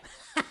weird.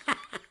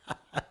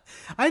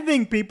 I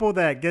think people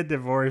that get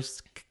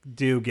divorced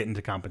do get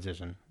into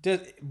competition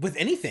With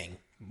anything.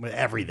 with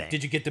everything.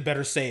 Did you get the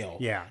better sale?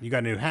 Yeah, you got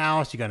a new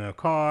house, you got a new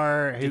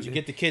car. Did you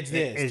get the kids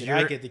this? Did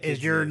I get the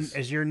kids this?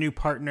 Is your new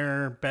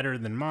partner better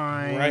than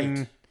mine?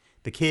 Right.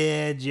 The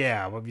kids,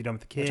 yeah. What have you done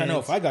with the kids? Which I know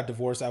if I got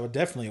divorced, I would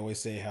definitely always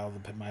say how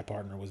my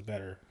partner was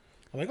better.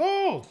 I'm like,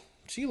 oh,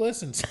 she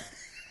listens.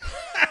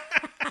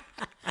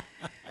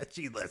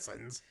 She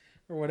listens.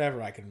 Or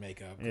whatever I can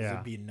make up. Because Yeah.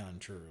 it'd be none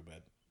true,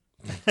 but...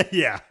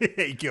 Yeah,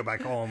 you go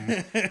back home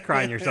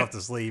crying yourself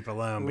to sleep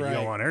alone, but you Right.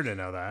 don't want her to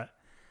know that.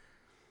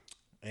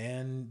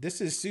 And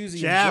this is Susie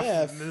Jeff,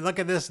 and Jeff. look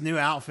at this new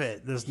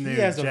outfit. This new He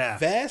has Jeff. a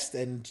vest,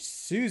 and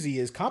Susie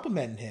is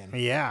complimenting him.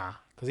 Yeah,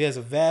 Because he has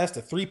a vest,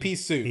 a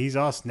three-piece suit. he's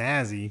all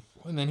snazzy.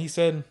 And then he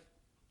said,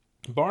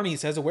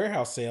 Barney's has a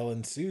warehouse sale,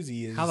 and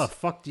Susie is... How the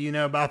fuck do you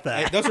know about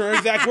that? Those are her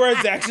exact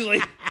words,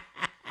 actually.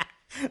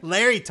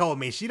 Larry told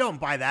me she don't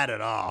buy that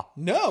at all.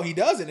 No, he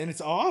doesn't, and it's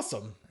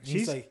awesome. She's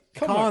He's like,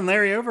 come calling on.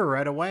 Larry over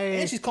right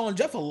away. And she's calling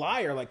Jeff a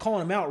liar, like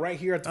calling him out right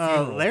here at the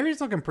funeral. Larry's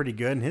looking pretty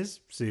good in his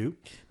suit.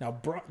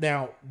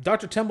 Now,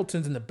 Dr.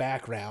 Templeton's in the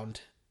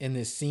background in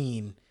this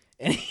scene,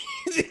 and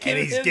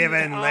he's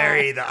Giving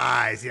Larry the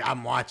eyes. Yeah,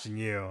 I'm watching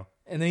you.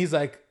 And then he's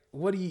like,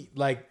 "What do you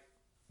like?"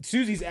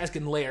 Susie's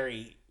asking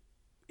Larry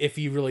if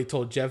he really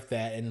told Jeff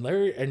that, and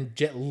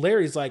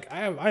Larry's like,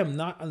 "I am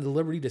not on the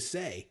liberty to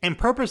say." And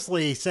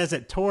purposely says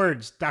it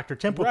towards Dr.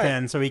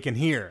 Templeton so he can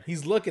hear.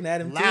 He's looking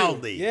at him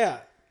Loudly. too. Yeah.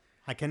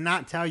 I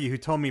cannot tell you who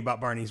told me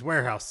about Barney's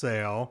warehouse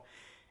sale.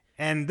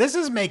 And this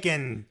is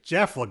making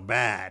Jeff look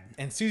bad.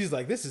 And Susie's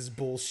like, "This is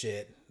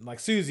bullshit." Like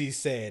Susie's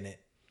saying it.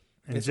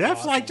 And It's Jeff's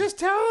awesome. like, just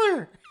tell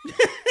her.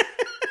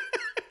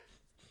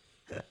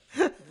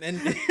 And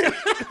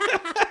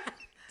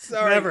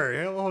sorry,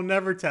 Never. He'll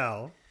never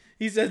tell.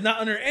 he says, "Not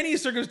under any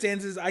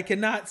circumstances I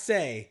cannot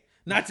say.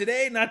 Not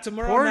today, not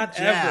tomorrow, Poor not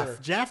Jeff. ever."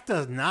 Jeff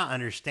does not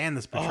understand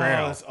this Oh,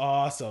 betrayal. that's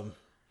awesome.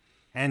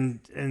 And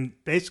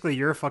basically,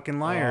 you're a fucking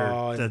liar.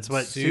 Oh, and That's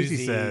what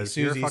Susie says.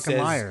 You're a fucking says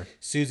liar.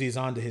 Susie's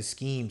onto his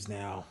schemes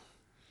now.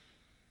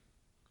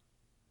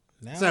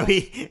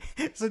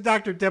 So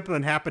Dr.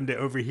 Templeton happened to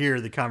overhear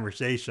the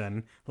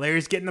conversation.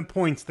 Larry's getting the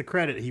points, the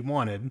credit he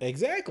wanted.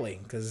 Exactly,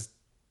 because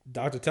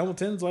Dr.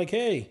 Templeton's like,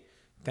 "Hey,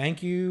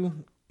 thank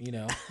you,"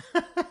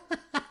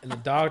 and the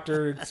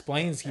doctor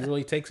explains he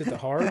really takes it to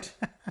heart.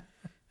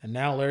 And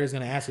now Larry's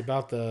going to ask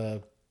about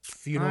the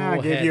funeral.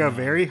 I gave head you a nod.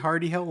 very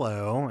hearty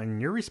hello,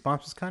 and your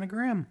response was kind of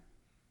grim.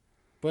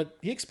 But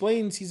he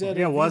explains he's at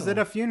Yeah, a was it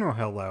funeral. a funeral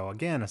hello?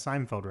 Again, a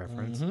Seinfeld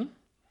reference. Mm-hmm.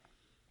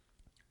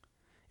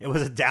 It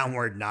was a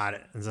downward nod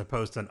as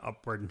opposed to an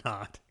upward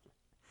nod.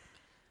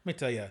 Let me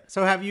tell you,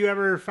 So have you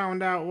ever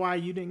found out why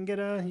you didn't get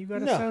a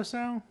No.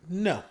 so-so?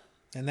 no,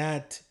 and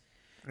that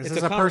Is it's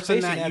this a a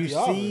person conversation that at you the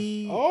office.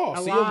 see Oh, a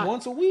see lot? him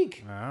once a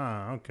week.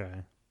 Oh, okay.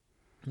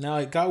 Now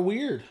it got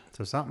weird.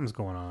 So something's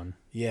going on.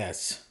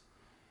 Yes.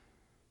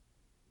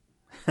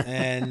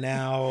 And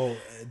now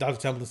Dr.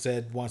 Templeton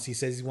said he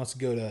says he wants to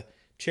go to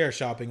chair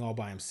shopping all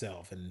by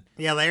himself and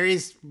Yeah,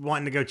 Larry's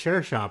wanting to go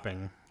chair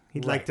shopping.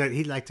 He'd Right.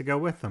 like to go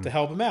with them. to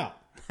help him out.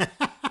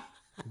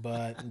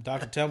 But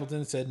Dr.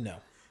 Templeton said no.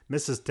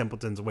 Mrs.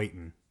 Templeton's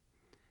waiting.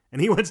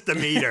 And he wants to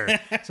meet her.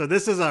 So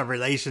this is a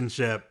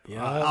relationship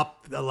Yeah.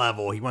 up a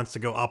level. He wants to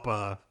go up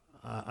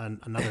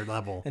another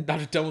level. And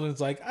Dr.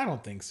 Templeton's like, "I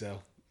don't think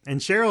so." And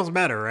Cheryl's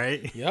better,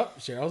 right? Yep,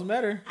 Cheryl's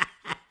met her.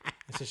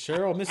 I said,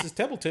 Cheryl and Mrs.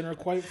 Templeton are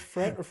quite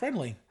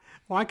friendly.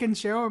 Why can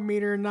Cheryl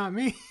meet her and not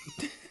me?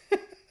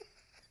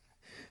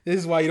 This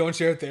is why you don't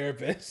share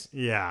therapists.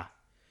 Yeah.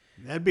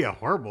 That'd be a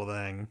horrible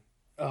thing.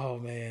 Oh,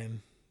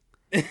 man.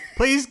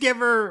 Please give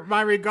her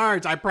my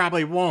regards. I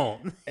probably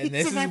won't. And He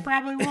this says I is-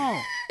 probably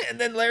won't. And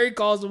then Larry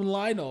calls him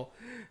Lionel.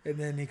 And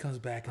then he comes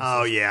back and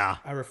Oh, says, yeah.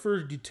 "I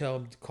referred you to tell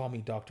him to call me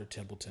Dr.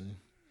 Templeton."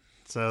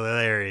 So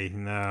Larry,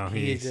 no,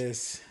 He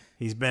just,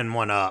 he's been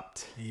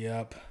one-upped.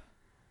 yep.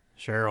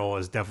 Cheryl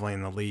is definitely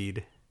in the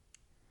lead.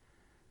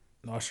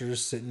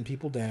 Usher's sitting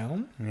people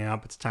down.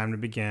 Yep, it's time to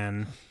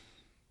begin.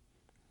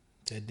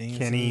 Ted Danson's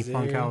Kenny there.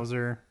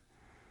 Funkhauser.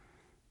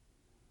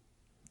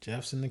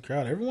 Jeff's in the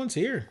crowd. Everyone's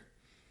here.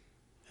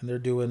 And they're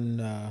doing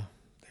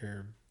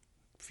their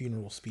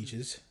funeral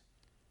speeches.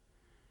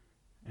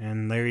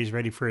 And Larry's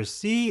ready for his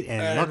seat.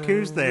 And look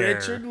who's there.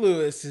 Richard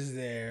Lewis is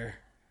there.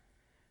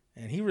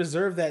 And he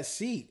reserved that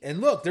seat.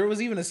 And look, there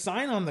was even a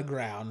sign on the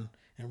ground.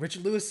 And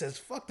Richard Lewis says,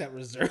 "Fuck that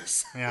reserve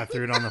sign." Yeah,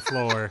 threw it on the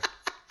floor.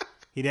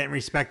 He didn't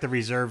respect the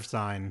reserve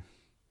sign.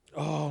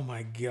 Oh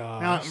my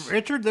Now, gosh.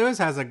 Richard Lewis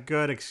has a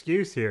good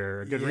excuse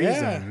here, a good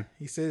reason.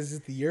 He says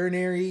it's the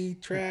urinary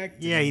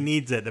tract. Yeah, he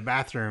needs it. The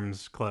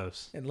bathroom's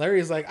close. And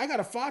Larry's like, I got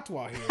a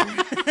fatwa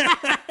here.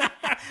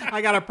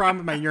 I got a problem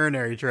with my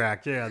urinary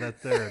tract. Yeah,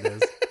 there it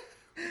is.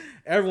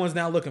 Everyone's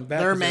now looking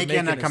back. They're 'cause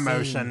making a scene.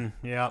 commotion.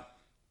 Yep.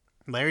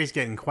 Larry's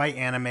getting quite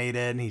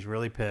animated. He's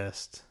really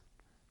pissed.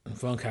 And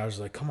Funkhauser's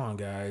like, come on,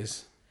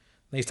 guys.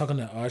 And he's talking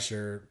to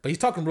Usher, but he's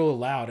talking really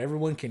loud.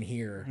 Everyone can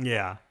hear.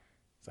 Yeah.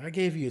 So I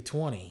gave you a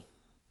 20.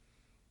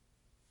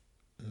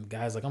 And the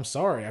guy's like, I'm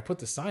sorry. I put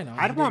the sign on.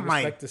 I'd You want didn't my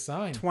respect the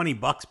sign.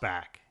 $20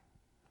 back.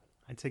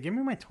 I'd say, give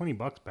me my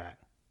 $20 back.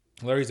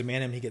 Larry's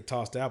demanding him he get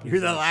tossed out. but You're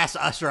he's the like, last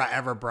Usher I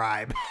ever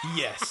bribe.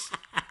 yes.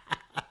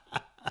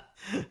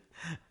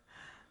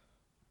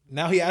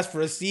 Now he asked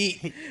for a seat,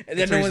 and then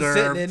It's no one's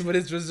reserved. sitting in, but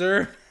it's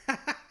reserved.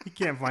 He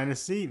can't find a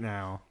seat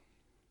now.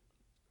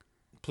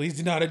 Please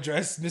do not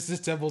address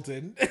Mrs.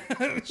 Templeton.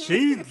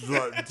 She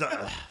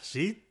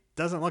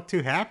doesn't look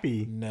too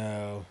happy.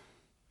 No.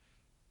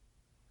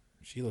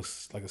 She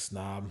looks like a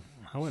snob.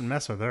 I wouldn't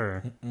mess with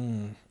her.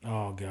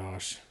 Oh,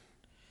 gosh.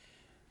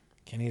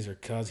 Kenny's her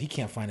cousin. He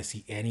can't find a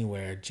seat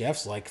anywhere.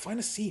 Jeff's like, find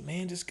a seat,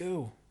 man. Just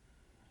go.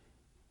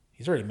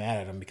 He's already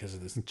mad at him because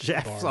of this.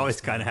 Jeff's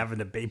always kind of having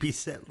to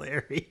babysit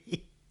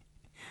Larry.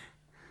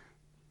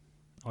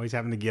 Always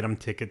having to get him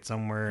tickets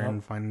somewhere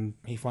and find.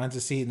 He finds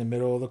a seat in the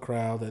middle of the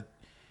crowd that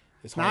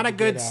is hard Not a to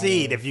good get out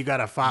seat of. if you got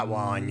a fatwa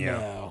on you.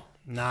 No.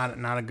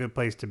 Not a good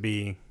place to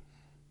be.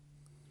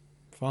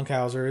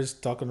 Funkhauser is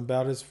talking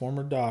about his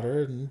former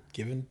daughter and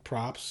giving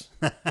props.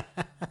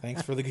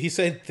 He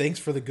said thanks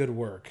for the good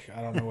work.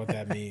 I don't know what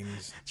that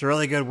means. It's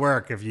really good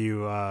work if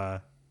you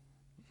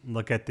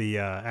look at the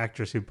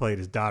actress who played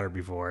his daughter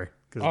before.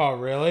 Oh,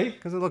 really?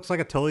 Because it looks like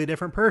a totally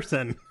different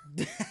person.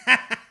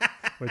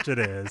 Which it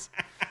is.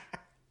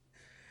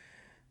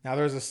 Now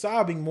there's a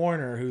sobbing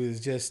mourner who is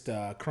just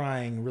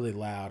crying really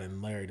loud,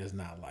 and Larry does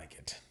not like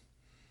it.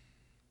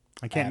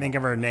 I can't think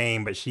of her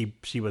name, but she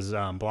was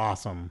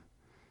Blossom.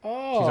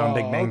 Oh, She's on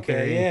Big Bang okay.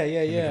 Theory. Yeah.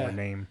 Can't think of her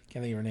name.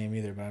 Can't think of her name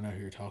either, but I know who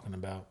you're talking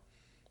about.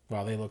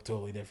 Wow, they look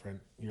totally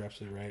different. You're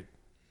absolutely right.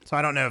 So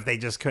I don't know if they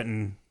just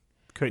couldn't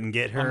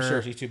get her. I'm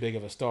sure she's too big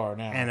of a star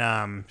now.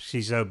 And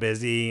she's so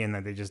busy, and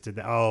that they just did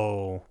that.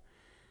 Oh,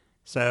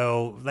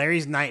 so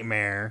Larry's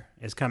nightmare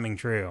is coming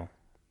true.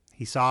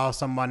 He saw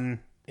someone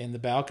in the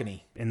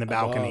balcony. in the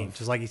balcony, above.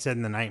 just like he said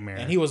in the nightmare.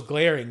 And he was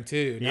glaring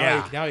too.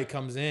 Yeah. Now he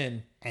comes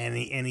in. and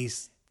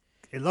he's.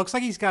 It looks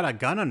like he's got a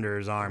gun under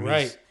his arm.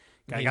 Right.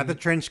 He got the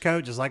trench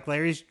coat, just like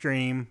Larry's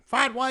dream.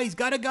 Fight! Why he's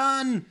got a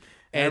gun?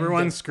 And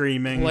Everyone's the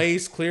screaming.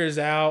 Place clears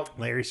out.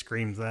 Larry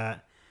screams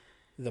that.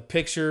 The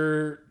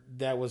picture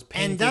that was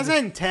painted And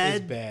doesn't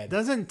is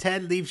bad.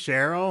 Ted leave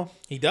Cheryl?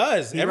 He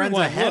does. He runs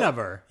ahead of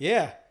her.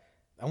 Yeah.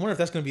 I wonder if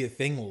that's going to be a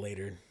thing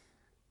later.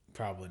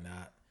 Probably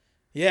not.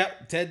 Yeah,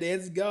 Ted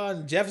Dan's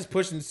gone. Jeff is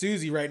pushing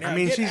Susie right now. I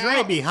mean, Get she's out.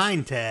 right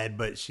behind Ted,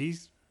 but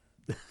she's.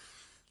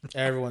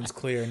 Everyone's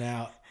clearing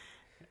out.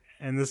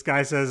 And this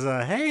guy says,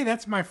 "Hey,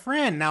 that's my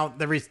friend." Now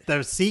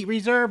the seat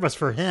reserve was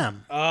for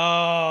him. Oh,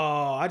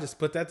 I just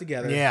put that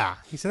together. Yeah,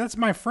 he said, "That's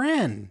my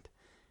friend."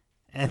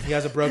 And He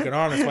has a broken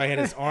arm. That's why he had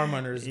his arm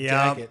under his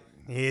jacket.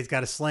 He's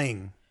got a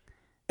sling,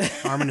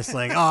 arm in a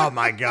sling. Oh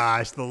my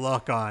gosh, the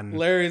look on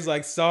Larry's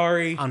like,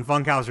 sorry.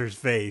 Funkhauser's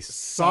face.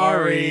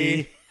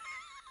 Sorry.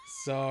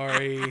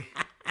 Sorry.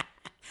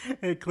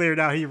 It cleared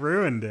out. He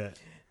ruined it.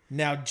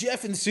 Now,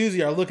 Jeff and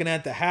Susie are looking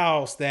at the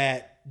house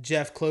that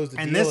Jeff closed the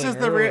And deal this in is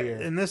earlier.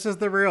 and this is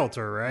the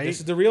realtor, right? This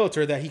is the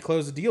realtor that he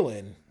closed the deal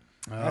in.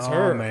 That's oh,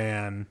 her.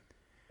 Man.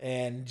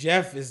 And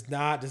Jeff does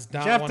not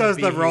Jeff want does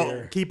to be the roll,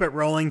 here. keep it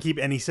rolling,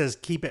 and he says,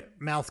 keep it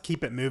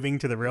moving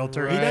to the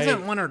realtor. He Right.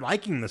 doesn't want her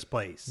liking this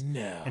place.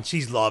 No. And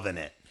she's loving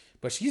it.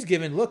 But she's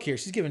giving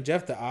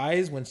Jeff the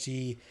eyes when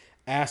Susie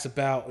asked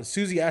about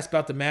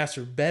the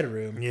master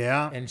bedroom.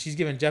 Yeah. And she's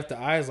giving Jeff the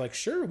eyes like,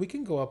 sure, we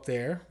can go up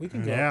there. We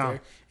can go Yeah. up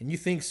there. And you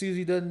think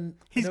Susie doesn't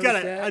He's notice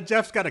got that?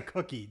 Jeff's got a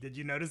cookie. Did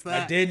you notice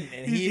that? I didn't.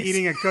 And He's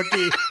eating a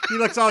cookie. He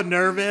looks all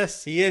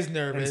nervous. He is And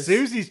nervous.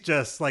 Susie's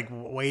just like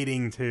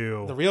waiting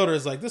to. The realtor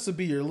is like, this would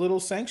be your little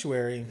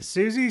sanctuary.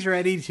 Susie's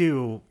ready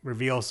to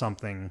reveal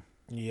something.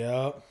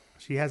 Yep.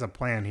 She has a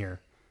plan here.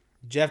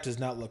 Jeff does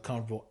not look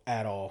comfortable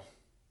at all.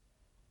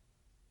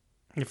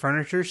 The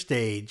furniture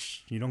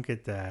staged. You don't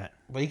get that.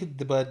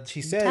 But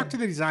she said, Talk to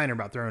the designer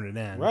about throwing it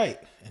in. right.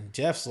 And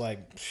Jeff's like,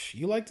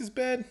 you like this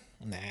bed?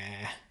 Nah.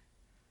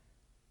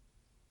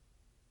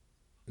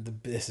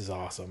 This is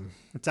awesome.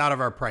 It's out of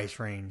our price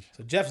range.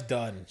 So Jeff's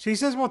done. She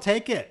says we'll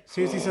take it.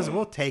 Susie says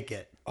we'll take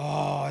it.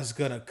 Oh, it's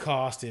gonna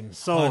cost him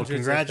Sold. hundreds of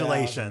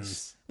Congratulations.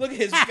 thousands. Look at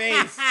his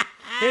face.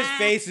 His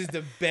face is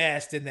the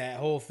best in that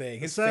whole thing.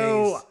 His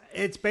So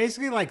face. it's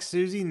basically like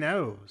Susie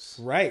knows.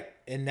 Right.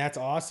 And that's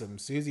awesome.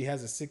 Susie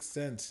has a sixth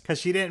sense. Because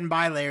she didn't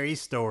buy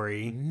Larry's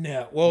story.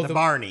 No. Well, The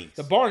Barneys.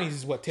 The Barneys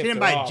is what She tipped didn't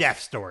her buy off.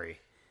 Jeff's story.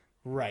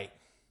 Right.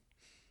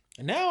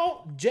 And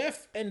now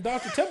Jeff and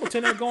Dr.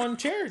 Templeton are going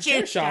chair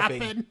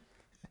shopping.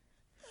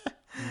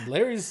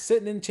 Larry's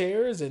sitting in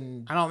chairs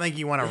and I don't think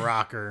you want a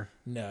rocker.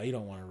 no, you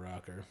don't want to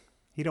rock her.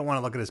 He don't want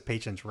to look at his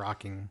patients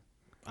rocking.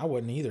 I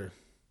wouldn't either.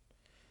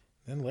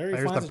 Then Larry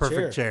There's finds the perfect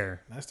chair.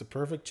 chair. That's the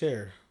perfect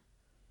chair.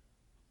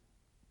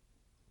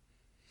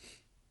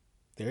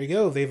 There you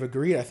go. They've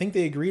agreed. I think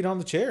they agreed on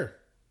the chair.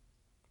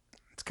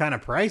 It's kind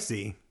of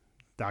pricey,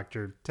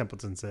 Dr.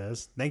 Templeton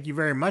says. Thank you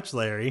very much,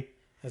 Larry.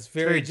 That's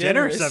Very very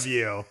generous of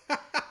you.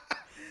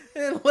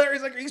 And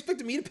Larry's like, "Are you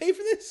expecting me to pay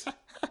for this?"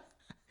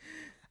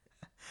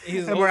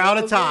 And we're out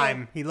of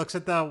time. He looks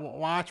at the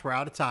watch. We're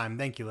out of time.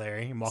 Thank you,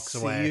 Larry. He walks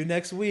away. See you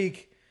next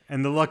week.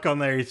 And the look on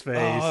Larry's face.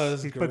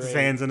 that's He puts his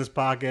great. hands in his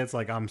pockets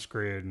like, I'm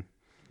screwed.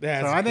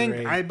 That's So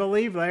great. I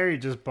believe Larry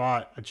just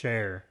bought a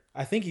chair.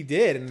 I think he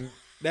did, and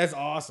that's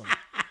awesome.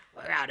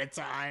 We're out of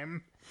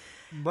time.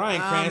 Bryan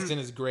Cranston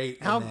is great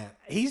in that.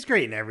 He's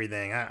great in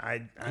everything.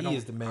 I He don't,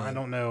 is the man. I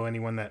don't know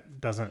anyone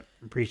that doesn't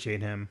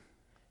appreciate him.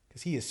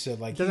 Because he is so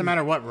like... It doesn't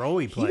matter what role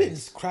he He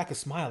plays. didn't crack a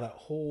smile that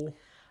whole...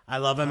 I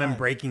love him in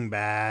Breaking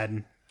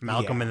Bad,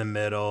 Malcolm Yeah. in the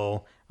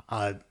Middle,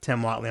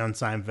 Tim Watley on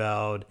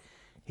Seinfeld.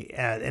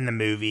 In the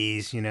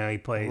movies, you know, he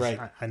plays. Right.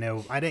 I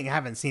know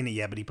haven't seen it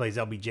yet, but he plays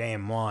LBJ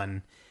in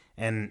one,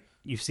 and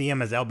you see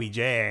him as LBJ,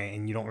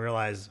 and you don't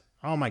realize,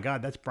 oh my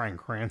God, that's Bryan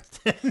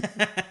Cranston,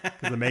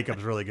 because the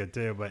makeup's really good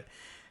too. But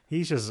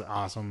he's just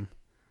awesome.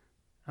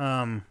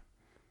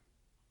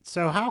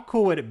 So how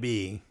cool would it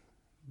be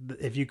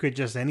if you could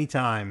just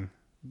anytime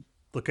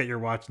look at your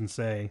watch and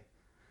say,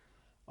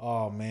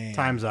 Oh, man.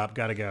 "Time's up,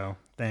 gotta go,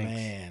 thanks,"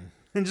 Man.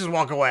 and just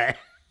walk away?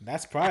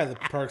 That's probably the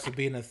perks of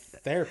being a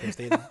therapist.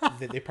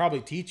 They probably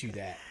teach you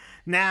that.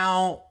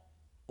 Now,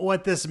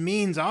 what this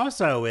means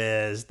also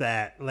is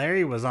that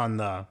Larry was on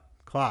the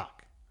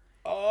clock.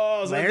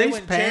 Oh, so they Larry's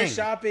went chair paying.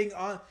 shopping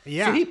on...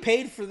 Yeah. So he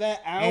paid for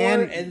that hour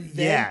And- and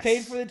then yes.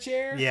 paid for the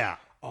chair? Yeah.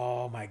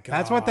 Oh, my God.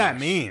 That's what that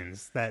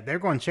means, that they're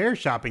going chair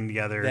shopping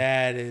together.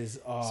 That is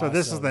awesome. So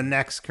this is the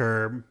next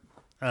curb.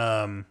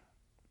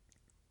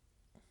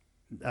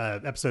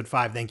 Episode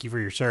 5, thank you for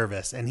your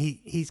service. And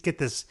he's get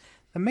the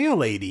mail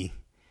lady.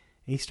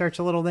 He starts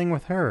a little thing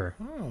with her.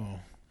 Oh,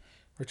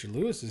 Richard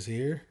Lewis is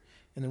here.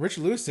 And then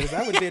Richard Lewis says,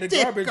 I would date a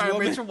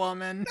garbage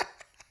woman.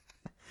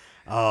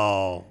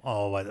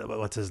 woman.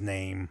 What's his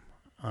name?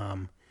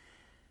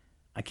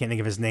 I can't think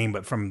of his name,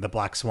 but from the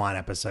Black Swan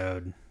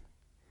episode,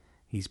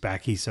 he's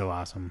back. He's so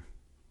awesome.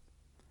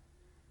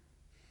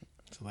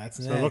 So that's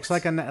So next.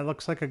 it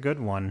looks like a good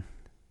one.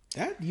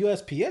 That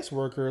USPS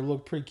worker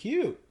looked pretty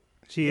cute.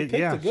 She's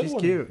one.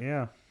 cute.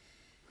 Yeah.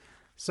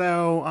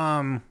 So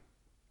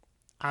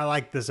I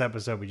like this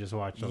episode we just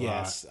watched a lot.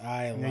 Yes,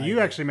 I Now, like you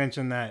it. actually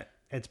mentioned that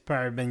it's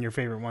probably been your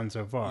favorite one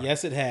so far.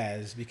 Yes, it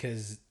has,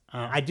 because...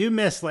 I do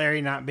miss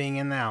Larry not being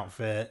in the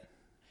outfit.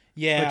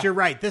 Yeah. But you're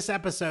right. This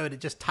episode, it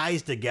just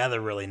ties together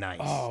really nice.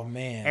 Oh,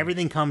 man.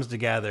 Everything comes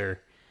together.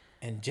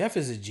 And Jeff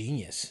is a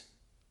genius.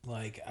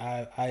 Like,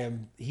 I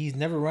am... He's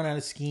never run out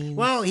of schemes.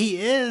 Well,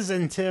 he is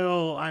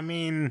until,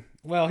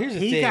 Well, here's the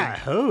he thing. got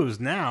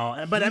hosed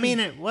now. But,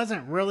 it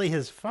wasn't really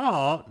his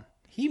fault.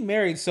 He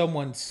married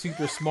someone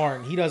super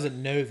smart, and he doesn't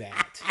know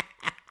that.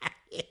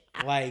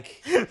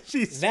 Like,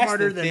 She's that's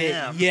smarter the than thing.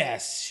 him.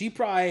 Yes, she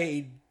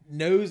probably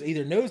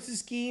either knows the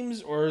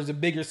schemes or is a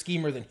bigger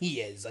schemer than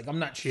he is. Like, I'm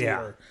not sure.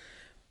 Yeah.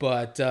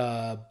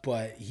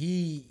 But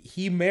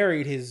he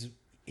married his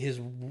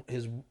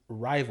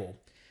rival.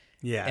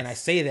 Yes. And I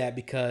say that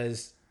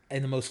because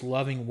in the most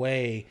loving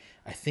way,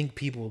 I think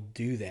people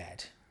do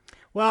that.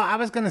 Well, I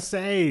was going to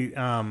say,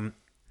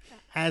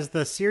 as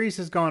the series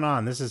has gone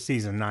on, this is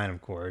season 9,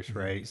 of course, Mm-hmm.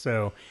 right?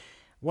 So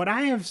what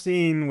I have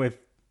seen with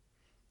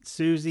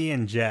Susie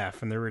and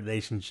Jeff and their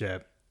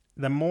relationship,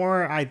 the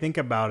more I think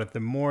about it, the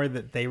more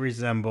that they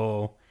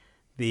resemble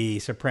the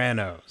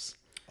Sopranos.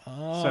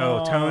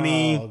 So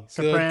Tony good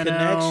Soprano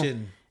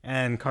connection.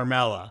 and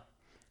Carmela.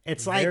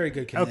 It's Very like,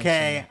 good connection.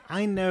 okay,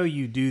 I know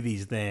you do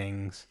these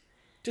things.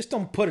 Just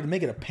don't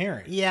make it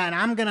apparent. Yeah, and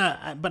I'm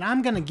gonna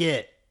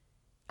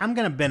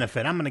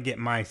benefit. I'm gonna get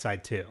my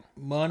side too.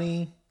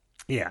 Money,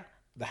 Yeah.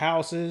 the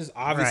houses,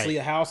 obviously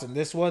Right. a house, and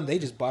this one they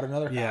just bought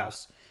another Yeah.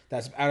 house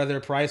that's out of their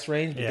price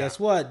range. But Yeah. guess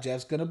what?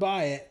 Jeff's gonna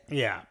buy it.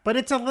 Yeah, but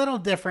it's a little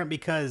different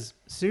because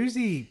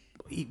Susie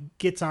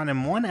gets on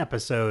in one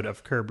episode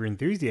of Curb Your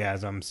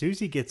Enthusiasm.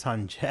 Susie gets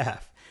on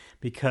Jeff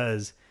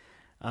because,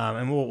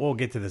 and we'll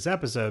get to this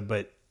episode,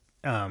 but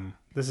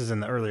this is in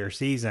the earlier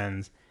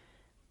seasons.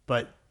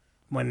 But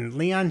when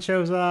Leon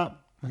shows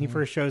up, when he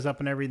first shows up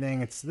and everything,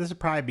 this would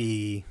probably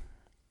be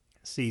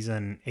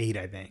season 8,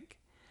 I think.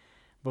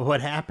 But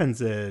what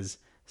happens is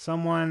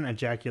someone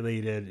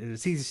ejaculated.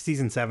 It's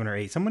season 7 or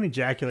 8. Someone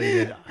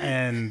ejaculated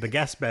in the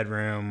guest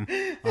bedroom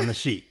on the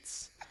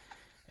sheets,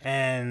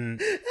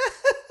 and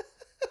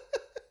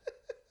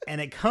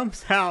it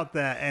comes out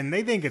that, and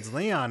they think it's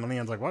Leon. And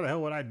Leon's like, "Why the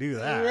hell would I do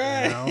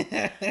that?" You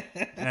know?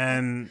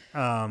 And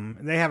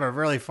they have a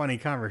really funny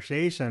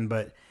conversation.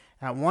 But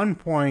at one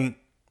point,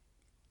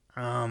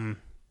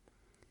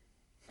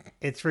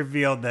 it's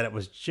revealed that it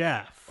was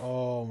Jeff.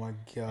 Oh my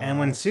god! And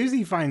when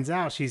Susie finds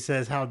out, she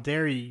says, "How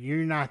dare you?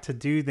 You're not to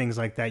do things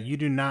like that. You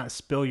do not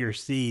spill your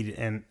seed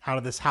out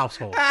of this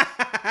household."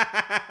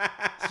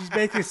 She's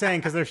basically saying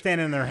because they're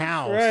standing in their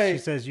house. Right. She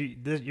says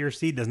your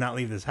seed does not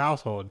leave this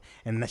household,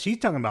 and she's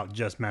talking about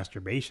just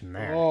masturbation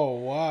there. Oh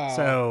wow.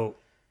 So,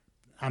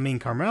 I mean,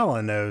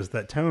 Carmela knows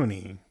that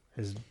Tony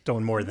is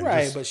doing more than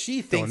right, just but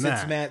she thinks doing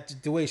it's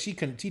that. the way she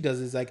does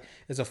is like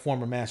it's a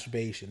form of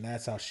masturbation.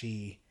 That's how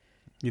she.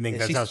 You think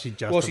that's how she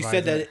justifies Well, she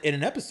said it? that in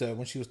an episode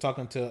when she was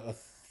talking to a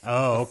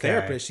Okay.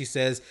 therapist. She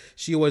says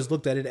she always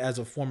looked at it as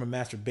a form of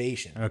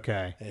masturbation.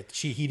 Okay. That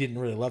he didn't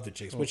really love the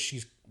chicks, which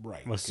she's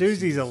right. Well,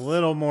 Susie's a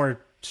little more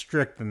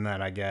strict than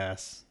that, I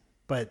guess.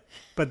 But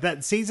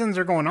that seasons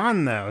are going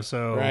on though,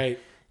 so right.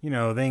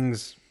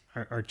 Things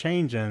are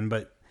changing.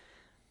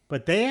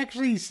 But they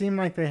actually seem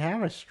like they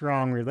have a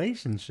strong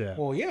relationship.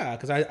 Well, yeah,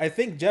 because I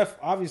think Jeff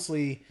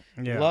obviously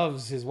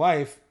loves his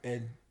wife,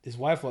 and his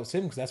wife loves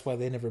him because that's why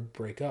they never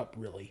break up,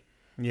 really.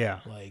 Yeah.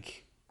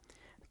 Like.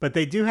 But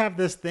they do have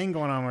this thing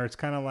going on where it's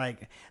kind of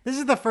like, this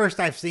is the first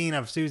I've seen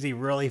of Susie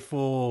really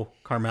fool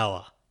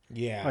Carmela.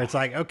 Yeah. Where it's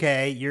like,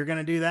 okay, you're going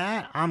to do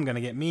that. I'm going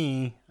to get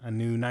me a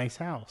new nice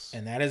house.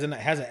 And that has an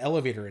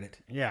elevator in it.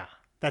 Yeah.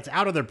 That's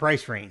out of their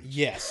price range.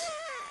 Yes.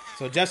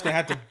 So Jeff's going to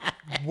have to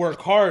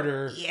work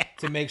harder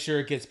to make sure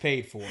it gets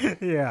paid for.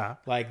 Yeah.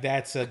 Like,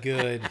 that's a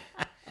good...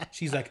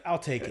 She's like, I'll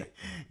take it.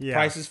 Yeah.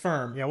 Price is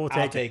firm. Yeah,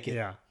 I'll take it.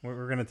 Yeah,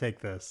 we're going to take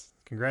this.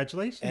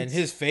 Congratulations. And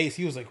his face,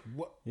 he was like,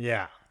 what?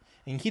 Yeah.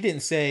 And he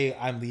didn't say,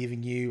 I'm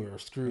leaving you or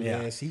screw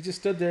this. He just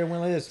stood there and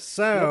went like this.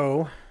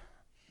 So,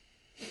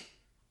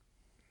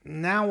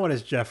 now what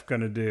is Jeff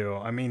going to do?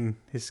 I mean,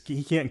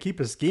 he can't keep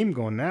his scheme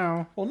going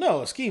now. Well,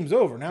 no, scheme's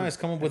over. Now he's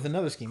coming up with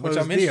another scheme, which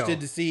Closed I'm interested deal.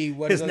 to see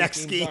what His his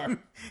next schemes scheme. are.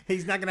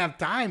 He's not going to have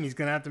time. He's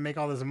going to have to make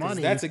all this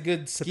money. That's a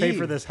good to scheme. pay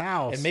for this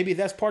house. And maybe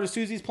that's part of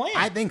Susie's plan.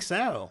 I think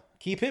so.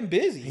 Keep him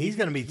busy. He's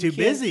going to be He too can't-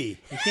 busy.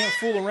 He can't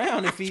fool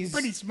around if he's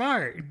Pretty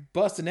smart.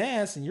 busting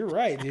ass, and you're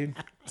right, dude.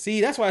 See,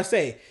 that's why I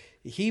say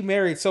he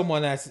married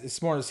someone that's as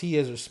smart as he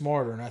is or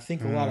smarter, and I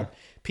think a lot of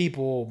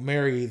people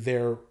marry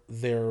their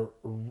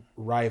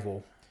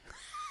rival.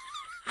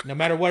 No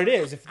matter what it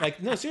is.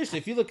 Seriously,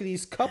 if you look at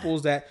these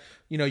couples that,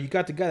 you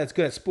got the guy that's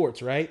good at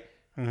sports, right?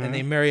 And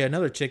they marry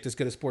another chick that's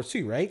good at sports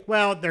too, right?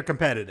 Well, they're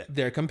competitive.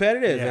 They're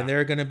competitive Yeah. and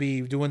they're going to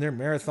be doing their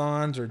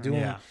marathons or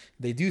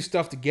they do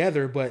stuff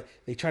together, but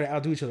they try to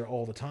outdo each other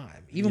all the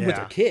time, even with Yeah.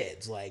 their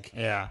kids.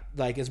 Yeah.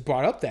 Like it's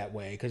brought up that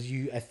way because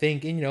I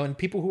think, and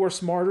people who are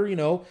smarter,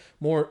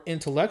 more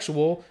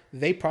intellectual,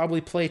 they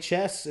probably play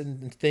chess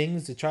and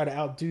things to try to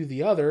outdo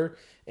the other.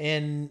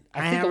 And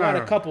I think a lot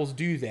of couples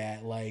do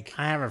that. Like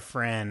I have a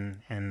friend,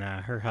 and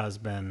her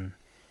husband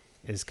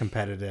is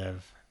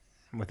competitive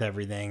with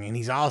everything, and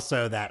he's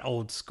also that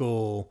old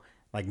school,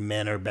 like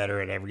men are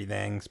better at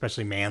everything,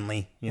 especially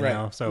manly,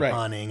 so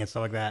hunting and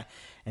stuff like that.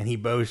 And he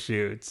bow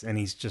shoots, and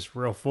he's just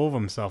real full of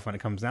himself when it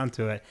comes down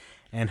to it.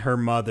 And her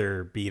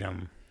mother beat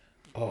him.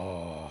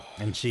 Oh.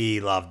 And she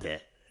loved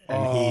it.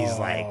 And he's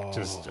like,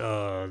 just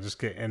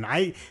get. And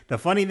the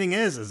funny thing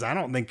is I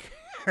don't think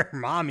her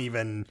mom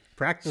even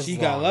practiced. She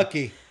got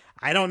lucky.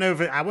 I don't know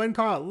if I wouldn't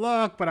call it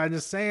luck, but I'm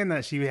just saying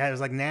that she was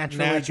like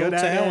naturally Natural good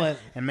at talent.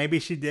 it. And maybe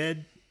she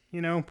did,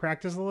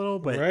 practice a little,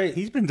 but Right.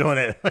 he's been doing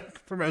it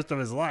for most of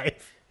his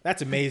life.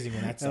 That's amazing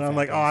when that's. And I'm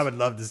like, oh, I would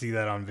love to see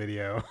that on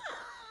video.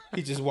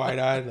 He's just wide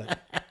eyed. Like,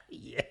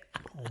 Yeah.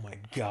 oh my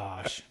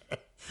gosh.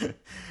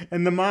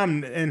 And the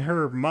mom and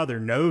her mother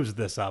knows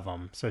this of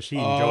him, so she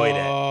enjoyed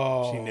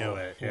it. She knew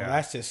it. Well, Yeah.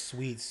 that's just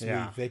sweet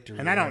victory.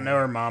 And I don't know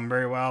her mom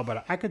very well,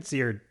 but I could see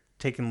her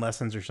taking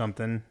lessons or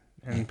something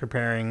and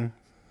preparing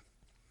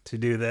to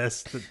do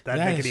this.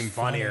 That'd make it is even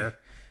funny. funnier.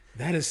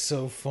 That is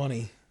so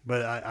funny.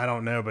 But I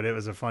don't know, but it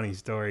was a funny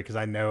story because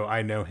I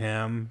know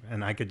him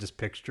and I could just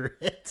picture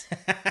it.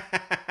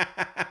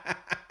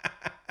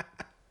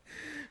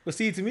 But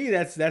see, to me,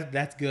 that's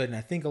good, and I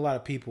think a lot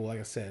of people, like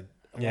I said,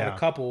 a lot of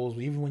couples,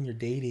 even when you're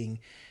dating,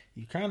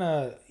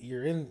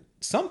 you're in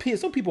some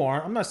people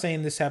aren't. I'm not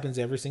saying this happens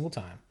every single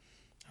time.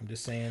 I'm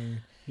just saying,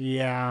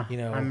 Yeah.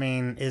 I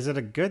mean, is it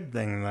a good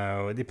thing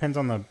though? It depends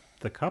on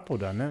the couple,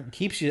 doesn't it?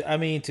 keeps you. I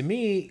mean, to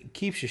me,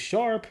 keeps you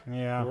sharp.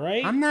 Yeah.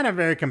 Right. I'm not a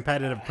very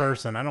competitive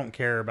person. I don't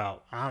care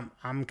about.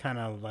 I'm kind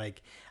of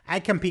like I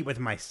compete with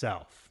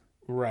myself.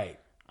 Right.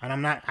 And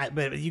I'm not,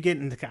 but you get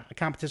into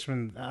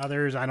competition with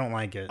others, I don't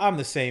like it. I'm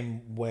the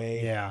same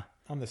way. Yeah.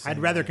 I'm the same. I'd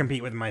rather way.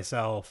 compete with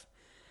myself.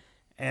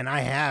 And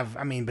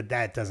but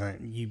that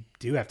doesn't, you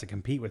do have to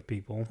compete with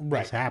people.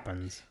 Right. This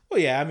happens.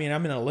 Well, yeah. I mean,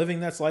 I'm in a living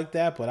that's like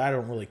that, but I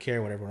don't really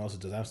care what everyone else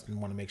does. I just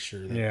want to make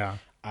sure that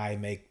I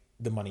make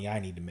the money I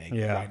need to make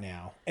right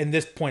now. In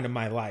this point of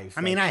my life.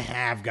 I mean, I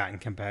have gotten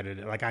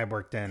competitive. Like I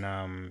worked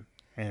in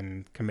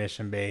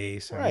commission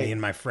base, and me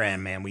and my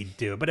friend, man, we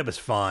do it, but it was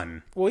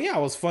fun. Well, yeah,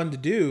 it was fun to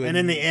do. And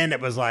in the end,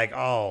 it was like,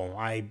 oh,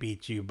 I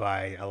beat you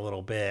by a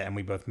little bit, and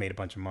we both made a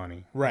bunch of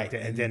money. Right.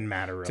 It didn't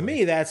matter really. To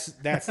me, that's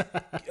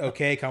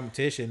okay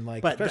competition.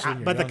 Like, especially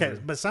when you're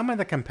younger. But some of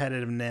the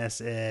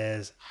competitiveness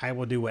is I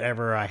will do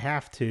whatever I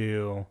have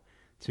to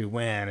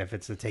win if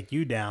it's to take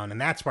you down, and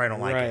that's where I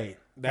don't like it.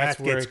 That's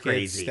where gets it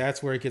crazy.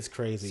 That's where it gets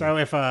crazy. So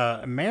if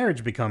a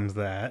marriage becomes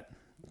that,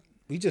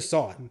 We just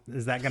saw it.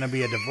 Is that going to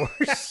be a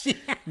divorce?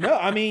 No,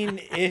 I mean,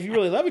 if you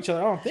really love each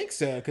other, I don't think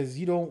so, because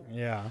you don't.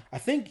 Yeah. I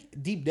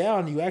think deep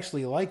down you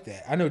actually like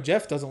that. I know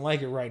Jeff doesn't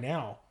like it right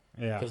now.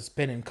 Yeah. Because it's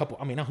been in a couple.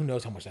 I mean, who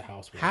knows how much the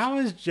house was. How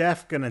is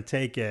Jeff going to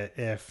take it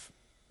if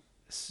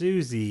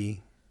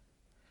Susie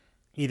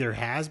either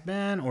has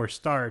been or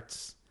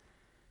starts,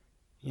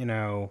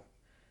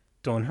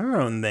 doing her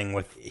own thing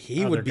with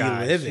He other would be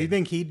guys? livid. Do you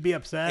think he'd be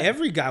upset?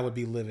 Every guy would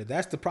be livid.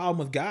 That's the problem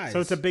with guys.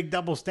 So it's a big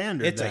double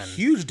standard. It's a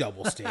huge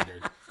double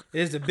standard. It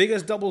is the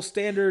biggest double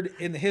standard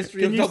in the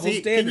history of double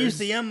standards. Can you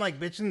see him like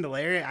bitching to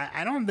Larry?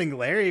 I don't think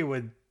Larry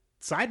would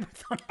side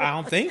with him. I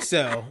don't think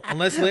so,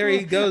 unless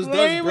Larry does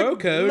bro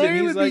code,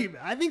 and he's like,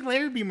 I think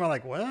Larry would be more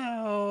like,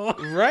 well,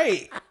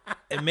 right.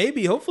 And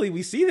maybe, hopefully,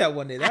 we see that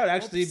one day. That would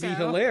actually be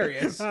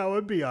hilarious. That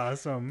would be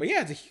awesome. But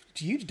yeah, it's a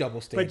huge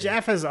double standard. But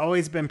Jeff has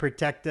always been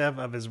protective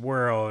of his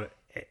world.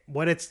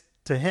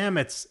 To him,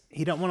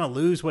 he don't want to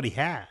lose what he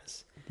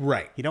has.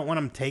 Right. You don't want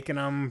him taking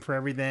them for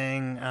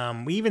everything.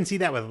 We even see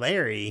that with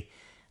Larry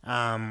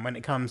when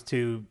it comes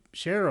to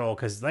Cheryl,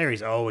 because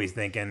Larry's always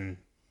thinking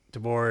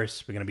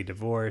divorce. We're going to be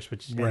divorced,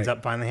 which ends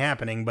up finally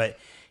happening. But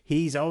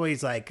he's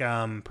always like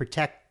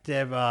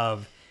protective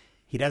of.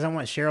 He doesn't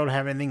want Cheryl to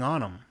have anything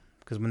on him,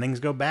 because when things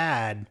go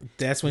bad,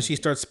 that's when she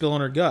starts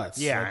spilling her guts.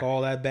 Yeah, like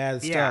all that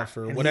bad stuff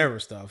or whatever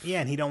stuff.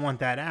 Yeah, and he don't want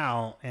that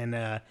out. And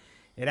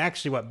it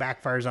actually, what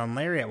backfires on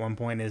Larry at one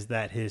point is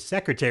that his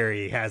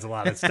secretary has a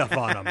lot of stuff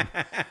on him.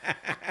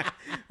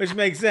 Which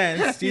makes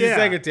sense. She's the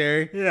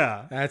secretary.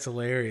 Yeah. That's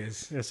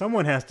hilarious. Yeah,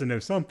 someone has to know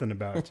something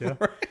about you.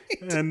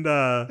 Right. And,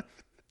 I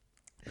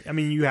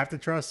mean, you have to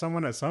trust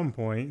someone at some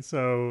point.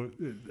 So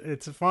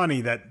it's funny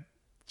that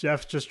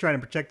Jeff's just trying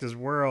to protect his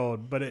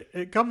world, but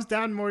it comes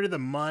down more to the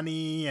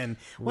money. And,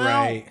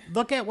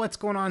 look at what's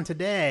going on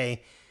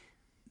today.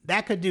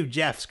 That could do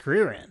Jeff's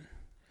career in.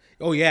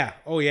 Oh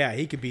yeah,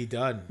 he could be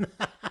done.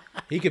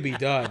 He could be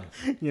done.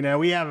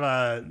 We have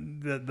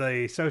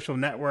the social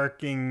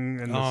networking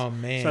and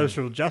the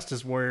social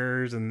justice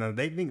warriors, and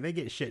they think they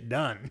get shit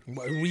done.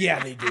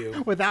 Yeah, they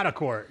do. Without a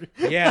court.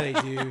 Yeah, they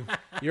do.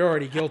 You're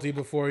already guilty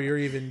before you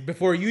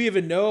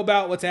even know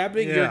about what's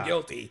happening. Yeah. You're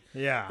guilty.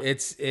 Yeah,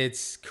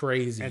 it's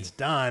crazy. It's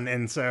done,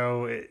 and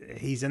so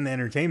he's in the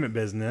entertainment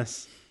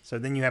business. So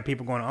then you have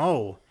people going,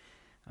 "Oh,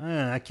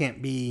 I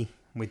can't be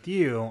with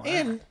you,"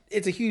 and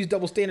it's a huge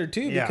double standard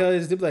too,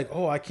 because they'll be like,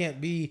 "Oh, I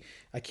can't be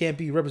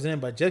represented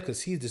by Jeff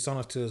because he's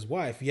dishonest to his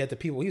wife." Yet the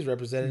people he's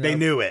representing, they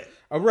knew it.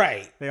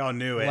 Right? They all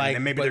knew it,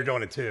 and maybe they're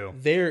doing it too.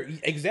 They're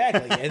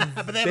exactly, and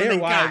but they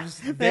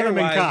haven't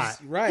been caught.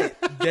 Right?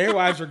 Their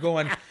wives are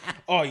going,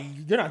 "Oh,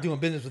 you're not doing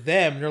business with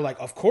them." And they're like,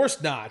 "Of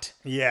course not.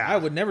 Yeah, I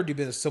would never do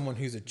business with someone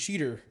who's a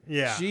cheater."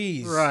 Yeah,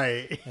 jeez,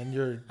 right. And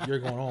you're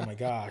going, "Oh my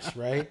gosh,"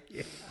 right?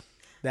 Yeah.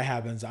 That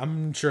happens.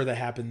 I'm sure that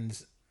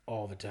happens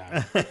all the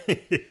time,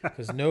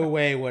 because no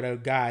way would a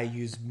guy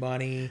use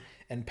money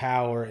and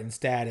power and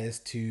status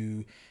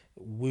to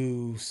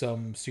woo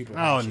some super.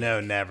 Oh no,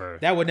 never.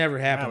 That would never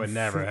happen. That would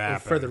never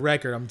happen. For the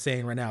record, I'm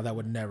saying right now that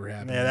would never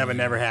happen. Yeah, that would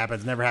never happen.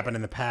 It's never happened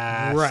in the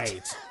past.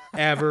 Right.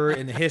 Ever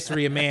in the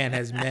history of man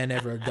has men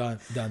ever done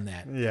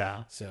that.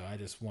 Yeah. So I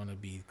just want to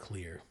be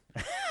clear.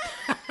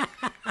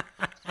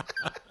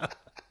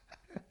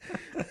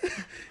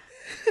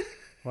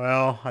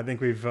 Well, I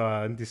think we've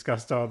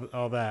discussed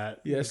all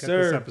that. Yes,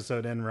 sir. This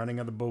episode in Running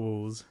with the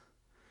Bulls.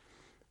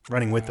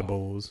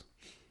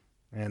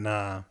 And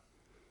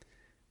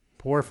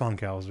poor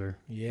Funkhauser.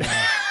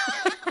 Yeah.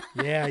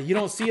 Yeah, you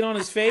don't see it on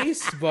his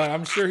face, but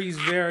I'm sure he's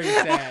very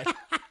sad.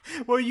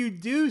 Well, you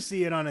do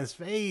see it on his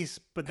face,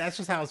 but that's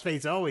just how his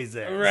face always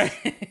is.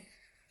 Right.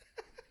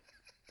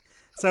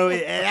 So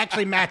it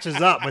actually matches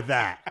up with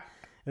that.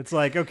 It's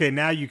like, okay,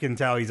 now you can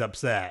tell he's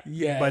upset.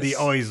 Yes. But he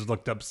always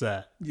looked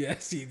upset.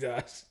 Yes, he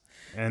does.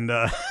 And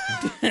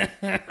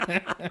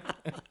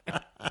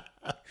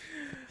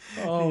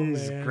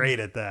he's great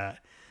at that.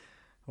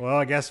 Well,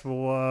 I guess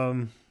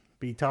we'll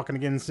be talking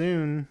again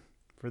soon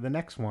for the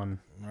next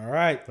one. All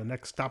right. The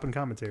next Stop and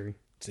Commentary.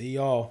 See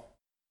y'all.